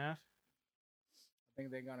 -2.5. I think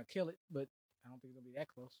they're gonna kill it, but I don't think it'll be that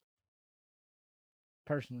close.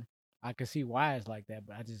 Personally, I can see why it's like that,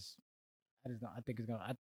 but I just don't. I think it's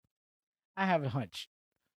gonna. I have a hunch.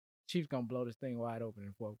 Chiefs gonna blow this thing wide open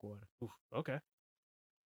in fourth quarter. Oof, okay,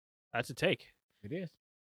 that's a take. It is.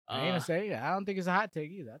 I ain't gonna say. I don't think it's a hot take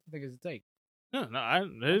either. I think it's a take. No,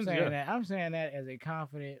 I'm saying that. I'm saying that as a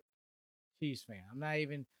confident Chiefs fan. I'm not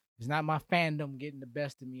even. It's not my fandom getting the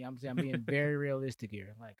best of me. I'm saying I'm being very realistic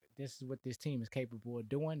here. Like, this is what this team is capable of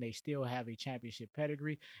doing. They still have a championship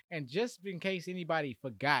pedigree. And just in case anybody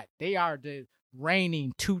forgot, they are the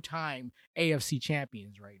reigning 2-time AFC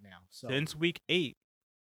champions right now. So since week 8,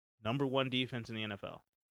 #1 defense in the NFL.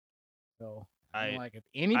 So I'm like, if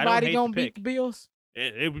anybody gonna beat the Bills,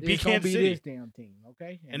 it would be Kansas City. This damn team,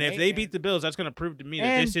 okay? And if they beat the Bills, that's gonna prove to me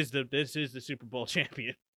that this is the Super Bowl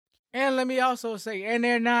champion. And let me also say, and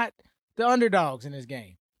they're not the underdogs in this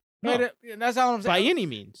game. No, that's all I'm saying. By any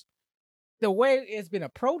means. The way it's been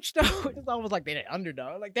approached, though, it's almost like they're an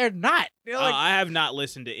underdog. Like, they're not. They're like, I have not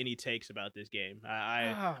listened to any takes about this game.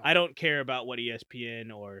 I don't care about what ESPN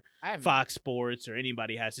or Fox Sports or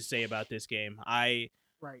anybody has to say about this game.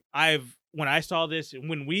 When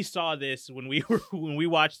we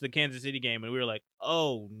watched the Kansas City game, and we were like,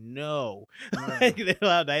 oh no,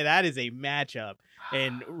 that is a matchup.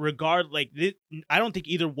 And I don't think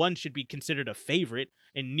either one should be considered a favorite,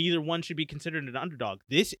 and neither one should be considered an underdog.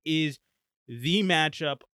 This is the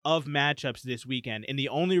matchup of matchups this weekend, and the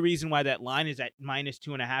only reason why that line is at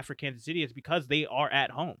 -2.5 for Kansas City is because they are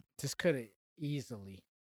at home. This could have easily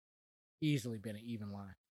been an even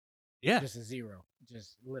line. Yeah, just a 0,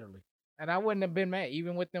 just literally. And I wouldn't have been mad,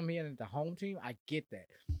 even with them being the home team. I get that.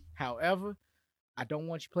 However, I don't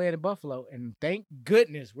want you playing in Buffalo, and thank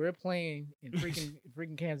goodness we're playing in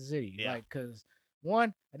freaking Kansas City. Yeah. Like, because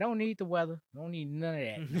one, I don't need the weather. I don't need none of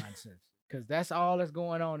that nonsense. Because that's all that's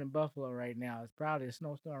going on in Buffalo right now. It's probably a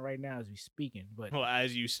snowstorm right now as we speaking. But well,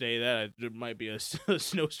 as you say that, there might be a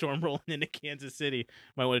snowstorm rolling into Kansas City.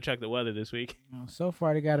 Might want to check the weather this week. So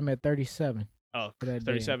far, they got them at 37. Oh,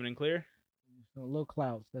 37 and clear? So little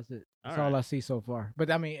clouds. That's it. That's all I see so far. But,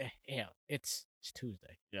 I mean, yeah, it's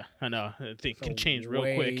Tuesday. Yeah, I know. Things can change real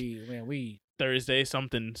quick. Man, Thursday, some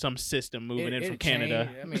system moving in from Canada.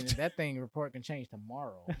 I mean, that thing report can change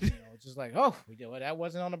tomorrow. It's just like, oh, that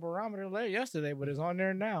wasn't on the barometer yesterday, but it's on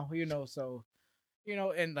there now. So,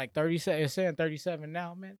 and like 37, it's saying 37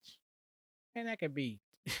 now, man. And that could be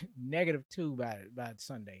 -2 by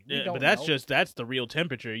Sunday. Yeah, but that's the real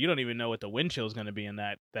temperature. You don't even know what the wind chill is going to be in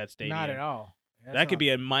that stadium. Not at all. That could be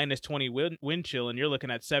a -20 wind chill, and you're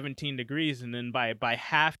looking at 17 degrees, and then by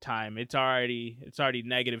halftime, it's already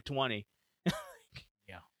 -20.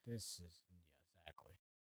 Yeah, this is exactly.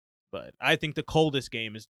 But I think the coldest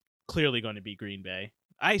game is clearly going to be Green Bay.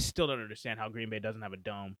 I still don't understand how Green Bay doesn't have a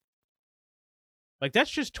dome. Like, that's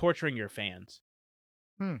just torturing your fans.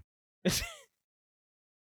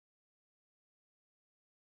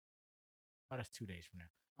 Oh, that's 2 days from now.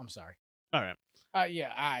 I'm sorry. All right.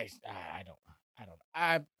 Yeah, I don't.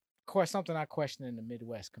 Of course, something I question in the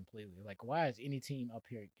Midwest completely. Like, why is any team up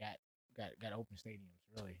here got open stadiums?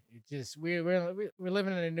 Really, it just we're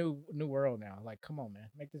living in a new world now. Like, come on, man,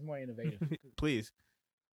 make this more innovative. Please.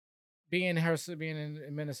 Being in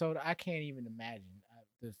Minnesota, I can't even imagine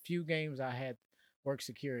the few games I had work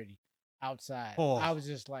security outside. I Oh. was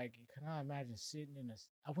just like, can I imagine sitting in this?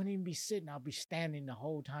 I wouldn't even be sitting. I'll be standing the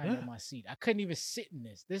whole time Yeah. on my seat. I couldn't even sit in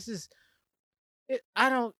this. This is it. I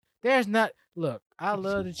don't. There's not. Look, I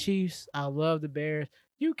love the Chiefs. I love the Bears.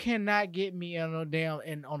 You cannot get me on a damn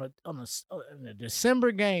and on a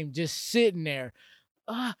December game just sitting there.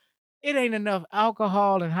 Uh, it ain't enough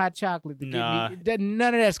alcohol and hot chocolate to get Nah. me.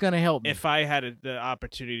 None of that's gonna help me. If I had the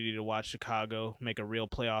opportunity to watch Chicago make a real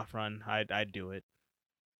playoff run, I'd do it.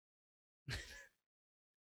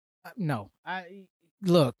 No, I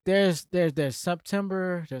look. There's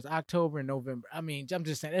September, there's October and November. I mean, I'm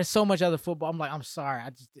just saying. There's so much other football. I'm like, I'm sorry.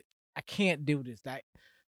 I can't do this.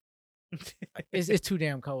 It's too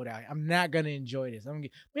damn cold out here. I'm not gonna enjoy this.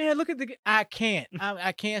 Man, look at I can't.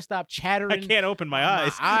 I can't stop chattering. I can't open my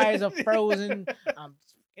eyes. My eyes are frozen. I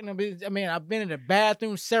mean, I've been in the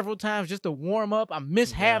bathroom several times just to warm up. I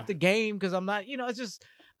miss half the game because I'm not. It's just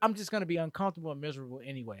I'm just gonna be uncomfortable and miserable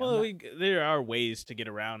anyway. Well, there are ways to get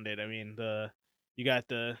around it. I mean, you got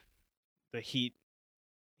the heat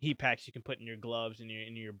packs you can put in your gloves and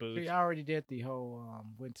in your boots. I already did the whole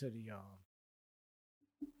went to the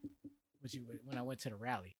when I went to the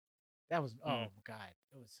rally. That was oh god,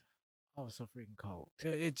 it was so freaking cold.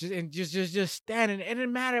 It just standing. It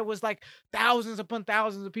didn't matter. It was like thousands upon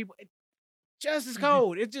thousands of people. Just as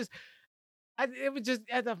cold. It just. It was just.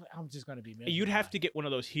 I'm just gonna be miserable. You'd have to get one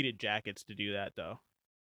of those heated jackets to do that, though.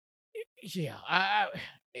 Yeah,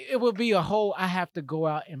 it would be a whole. I have to go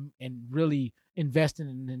out and really invest in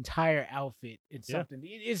an entire outfit in something.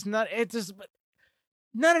 It's not. It's just.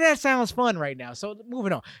 None of that sounds fun right now. So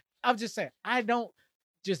moving on. I'm just saying. I don't.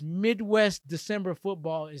 Just Midwest December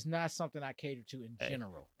football is not something I cater to in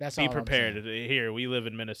general. That's all. Be prepared. Here, we live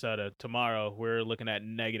in Minnesota. Tomorrow, we're looking at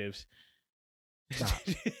negatives.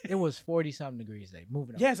 It was 40-something degrees today.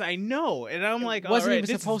 Moving on. Yes, I know. And I'm like, it wasn't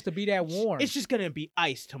even supposed to be that warm. It's just going to be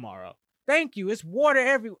ice tomorrow. Thank you. It's water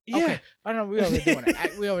everywhere. Yeah. Okay. I know we already doing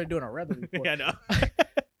it. We already doing a weather report. I know.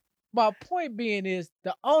 My point being is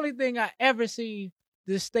the only thing I ever seen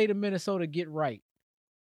this state of Minnesota get right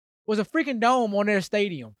was a freaking dome on their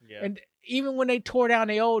stadium. Yeah. And even when they tore down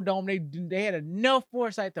the old dome, they had enough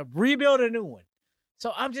foresight to rebuild a new one.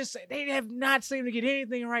 So I'm just saying they have not seemed to get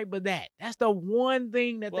anything right but that. That's the one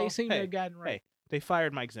thing that they seem to have gotten right. Hey, they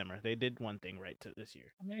fired Mike Zimmer. They did one thing right this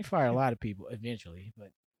year. I mean, they fired a lot of people eventually, but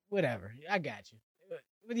whatever. I got you.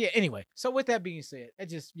 But yeah, anyway. So with that being said,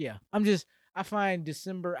 I find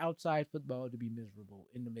December outside football to be miserable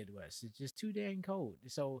in the Midwest. It's just too dang cold.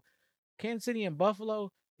 So Kansas City and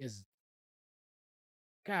Buffalo is,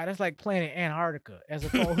 God, that's like playing in Antarctica as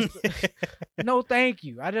opposed to, no, thank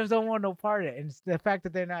you. I just don't want no part of it. And the fact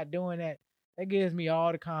that they're not doing that, that gives me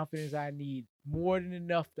all the confidence I need, more than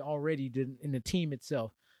enough in the team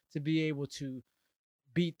itself to be able to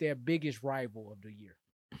beat their biggest rival of the year.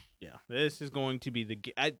 Yeah, this is going to be the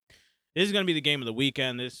game of the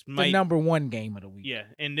weekend. The number one game of the week. Yeah,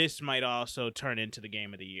 and this might also turn into the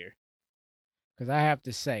game of the year. Because I have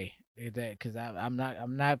to say that because I'm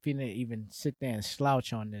not finna even sit there and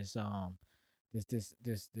slouch on this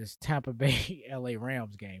Tampa Bay LA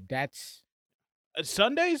Rams game. That's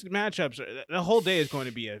Sunday's matchups. The whole day is going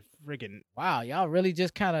to be a friggin' wow. Y'all really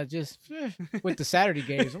just kind of with the Saturday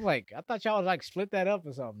games. I'm like, I thought y'all would like split that up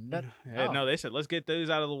or something. No, they said let's get those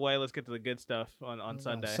out of the way. Let's get to the good stuff on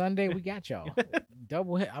Sunday. Sunday we got y'all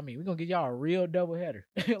double. I mean, we're gonna get y'all a real double header.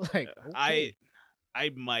 Like okay. I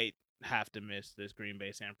might have to miss this Green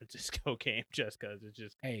Bay San Francisco game just because it's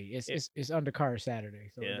just it's undercard Saturday,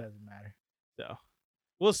 so it doesn't matter. So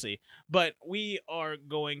we'll see. But we are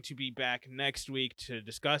going to be back next week to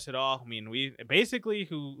discuss it all. I mean, we basically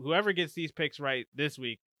whoever gets these picks right this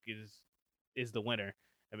week is the winner.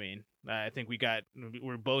 I mean, I think we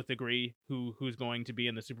both agree who's going to be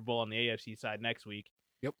in the Super Bowl on the AFC side next week.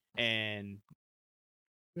 Yep. And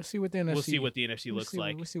we'll see what the NFC. We'll see what the NFC looks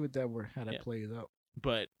like. We'll see how that plays out.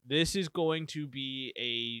 But this is going to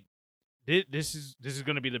be this is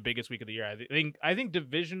going to be the biggest week of the year. I think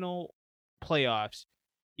divisional playoffs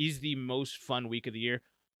is the most fun week of the year.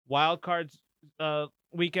 Wild cards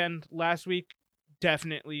weekend last week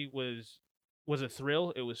definitely was a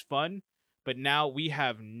thrill. It was fun, but now we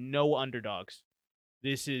have no underdogs.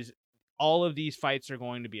 All of these fights are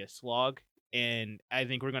going to be a slog, and I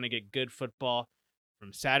think we're going to get good football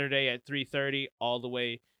from Saturday at 3:30 all the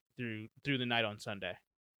way through the night on Sunday.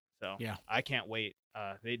 So yeah, I can't wait.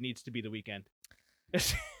 It needs to be the weekend.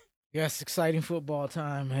 yes, exciting football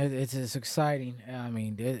time. It's exciting. I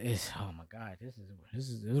mean, it's oh my God, this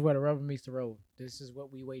is where the rubber meets the road. This is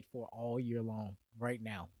what we wait for all year long. Right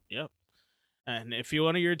now. Yep. And if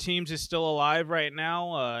one of your teams is still alive right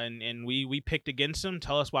now, and we picked against them,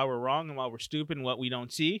 tell us why we're wrong and why we're stupid and what we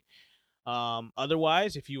don't see.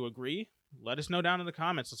 Otherwise, if you agree, let us know down in the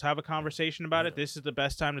comments. Let's have a conversation about it. This is the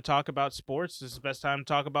best time to talk about sports. This is the best time to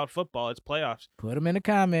talk about football. It's playoffs. Put them in the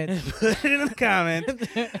comments. Put it in the comments.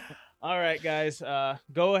 All right, guys.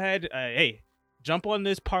 Go ahead. Hey, jump on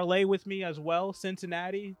this parlay with me as well.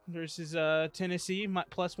 Cincinnati versus Tennessee,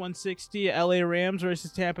 plus 160. LA Rams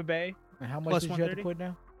versus Tampa Bay. And how much did you have to put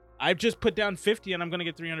down? I've just put down 50, and I'm going to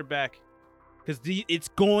get 300 back because it's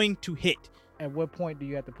going to hit. At what point do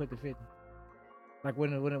you have to put the 50? Like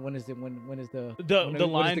when is the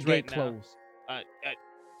lines right now?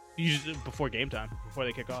 Usually before game time, before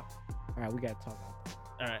they kick off. All right, we got to talk about that.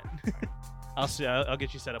 All right. I'll see. I'll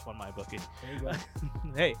get you set up on MyBookie. There you go.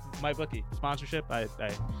 Hey, MyBookie sponsorship.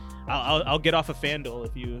 I'll get off of FanDuel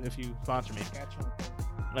if you sponsor me. Got you.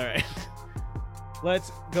 All right.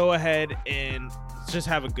 Let's go ahead and just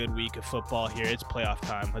have a good week of football here. It's playoff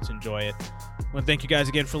time. Let's enjoy it. I want to thank you guys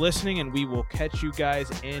again for listening, and we will catch you guys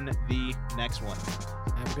in the next one.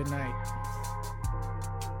 Have a good night.